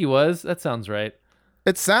in. I think he was. That sounds right.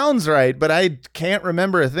 It sounds right, but I can't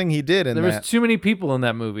remember a thing he did in There that. was too many people in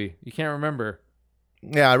that movie. You can't remember.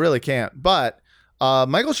 Yeah, I really can't. But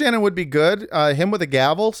Michael Shannon would be good. Him with a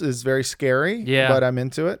gavel is very scary. Yeah. But I'm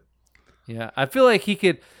into it. Yeah, I feel like he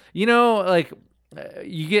could, like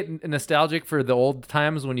you get nostalgic for the old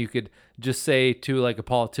times when you could just say to like a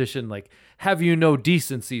politician, like, have you no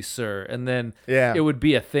decency, sir? And then Yeah. it would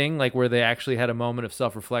be a thing like where they actually had a moment of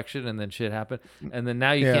self-reflection and then shit happened. And then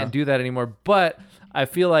now you Yeah. can't do that anymore. But I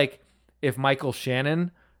feel like if Michael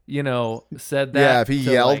Shannon, said that. Yeah, if he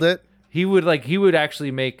to, yelled like, it. he would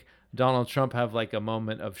actually make Donald Trump have like a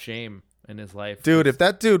moment of shame in his life. Dude, if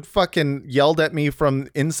that dude fucking yelled at me from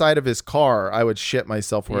inside of his car, I would shit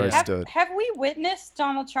myself where I stood. Have we witnessed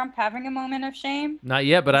Donald Trump having a moment of shame? Not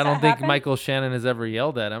yet, but I Does don't that think happen? Michael Shannon has ever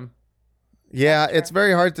yelled at him. Yeah, it's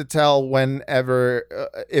very hard to tell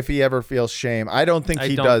whenever, if he ever feels shame. I don't think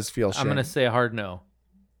he does feel shame. I'm going to say a hard no.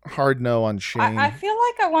 Hard no on shame. I feel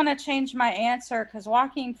like I want to change my answer because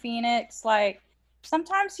Joaquin Phoenix, like,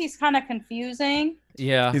 sometimes he's kind of confusing.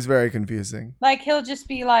 Yeah. He's very confusing. Like, he'll just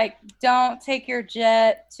be like, don't take your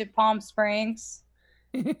jet to Palm Springs.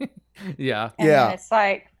 Yeah. And Yeah. then it's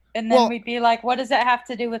like, and then we'd be like, what does that have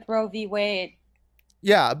to do with Roe v. Wade?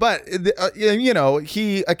 Yeah, but you know,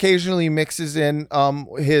 he occasionally mixes in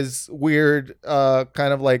his weird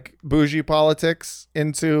kind of like bougie politics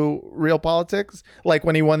into real politics. Like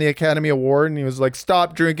when he won the Academy Award and he was like,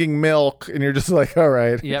 "Stop drinking milk," and you're just like, "All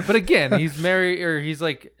right." Yeah, but again, he's married, or he's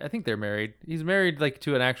like, I think they're married. He's married like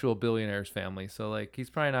to an actual billionaire's family, so like he's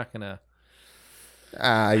probably not gonna.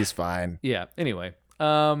 He's fine. Yeah. Anyway,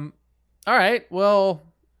 all right. Well,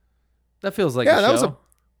 that feels like Yeah, a that show. was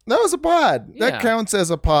a pod. Yeah. That counts as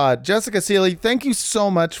a pod. Jessica Seeley, thank you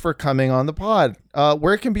so much for coming on the pod.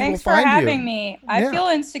 Where can people Thanks for find you? having me. I Yeah. feel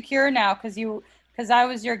insecure now because I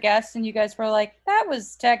was your guest and you guys were like, that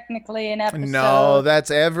was technically an episode. No,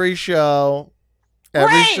 that's every show.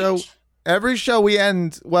 Great! Every show we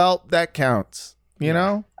end. Well, that counts. You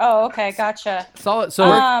know. Oh, okay, gotcha. Solid.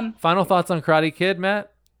 So, final thoughts on Karate Kid,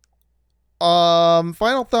 Matt?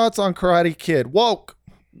 Final thoughts on Karate Kid. Woke.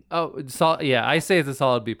 Oh, yeah, I say it's a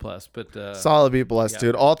solid B plus, but Solid B plus, yeah.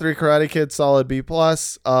 dude. All three Karate Kids, solid B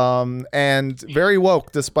plus. And very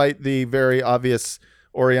woke, despite the very obvious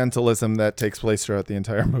Orientalism that takes place throughout the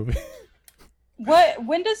entire movie.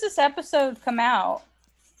 When does this episode come out?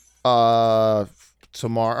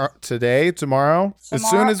 Tomorrow, as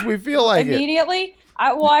soon as we feel like it. Immediately?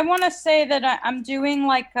 I want to say that I'm doing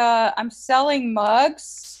I'm selling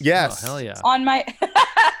mugs. Yes. Oh, hell yeah. On my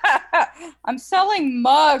I'm selling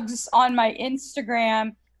mugs on my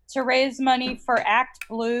Instagram to raise money for Act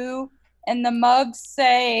Blue, and the mugs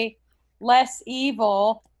say less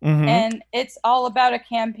evil. Mhm. And it's all about a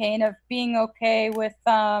campaign of being okay with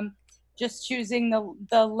just choosing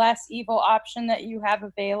the less evil option that you have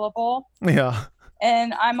available. Yeah.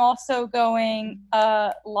 And I'm also going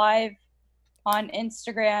live on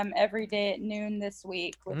Instagram every day at noon this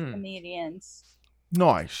week with comedians.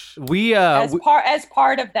 Nice. We As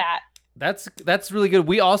part of that. That's really good.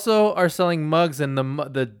 We also are selling mugs, and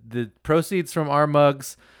the proceeds from our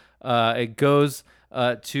mugs, it goes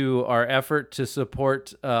to our effort to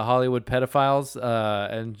support Hollywood pedophiles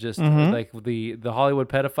and just like the Hollywood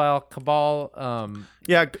pedophile cabal.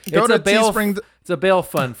 Yeah, go to Teespring. It's a bail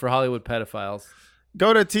fund for Hollywood pedophiles.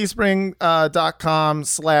 Go to teespring.com /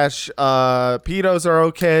 pedos are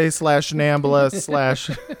okay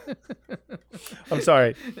 /Nambla / I'm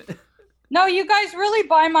sorry. No, you guys really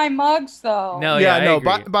buy my mugs though. No, Yeah, I no,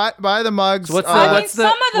 agree. buy the mugs. So what's the I mean, what's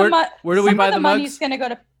the where do we buy the money's mugs? gonna go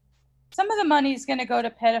to some of the money's gonna go to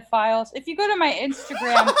pedophiles. If you go to my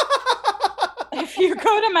Instagram,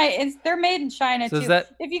 they're made in China So too. is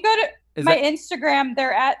that- if you go to is my that- Instagram,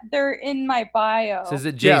 they're in my bio. So is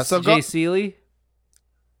it Yeah, so go- Jay Seeley?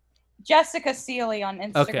 Jessica Seeley on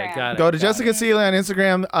Instagram. Okay, got it. Go to Jessica Seeley on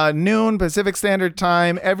Instagram, noon Pacific Standard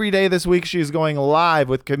Time. Every day this week, she's going live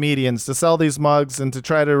with comedians to sell these mugs and to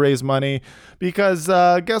try to raise money. Because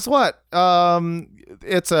guess what?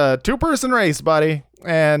 It's a 2-person race, buddy.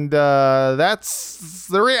 And that's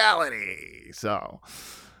the reality. So,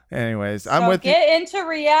 anyways, I'm with you. Get into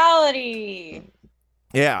reality.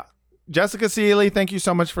 Yeah. Jessica Seeley, thank you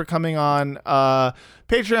so much for coming on.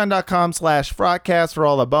 Patreon.com /Frotcast for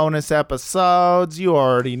all the bonus episodes. You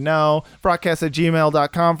already know.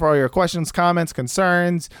 Frotcast@gmail.com for all your questions, comments,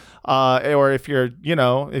 concerns. Or if you're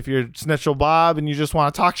Snitchel Bob and you just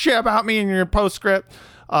want to talk shit about me in your postscript,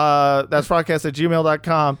 that's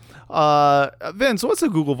frotcast@gmail.com. Vince, what's the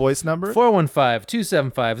Google Voice number?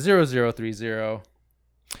 415-275-0030.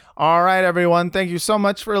 All right, everyone. Thank you so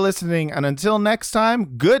much for listening. And until next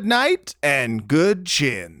time, good night and good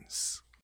chins.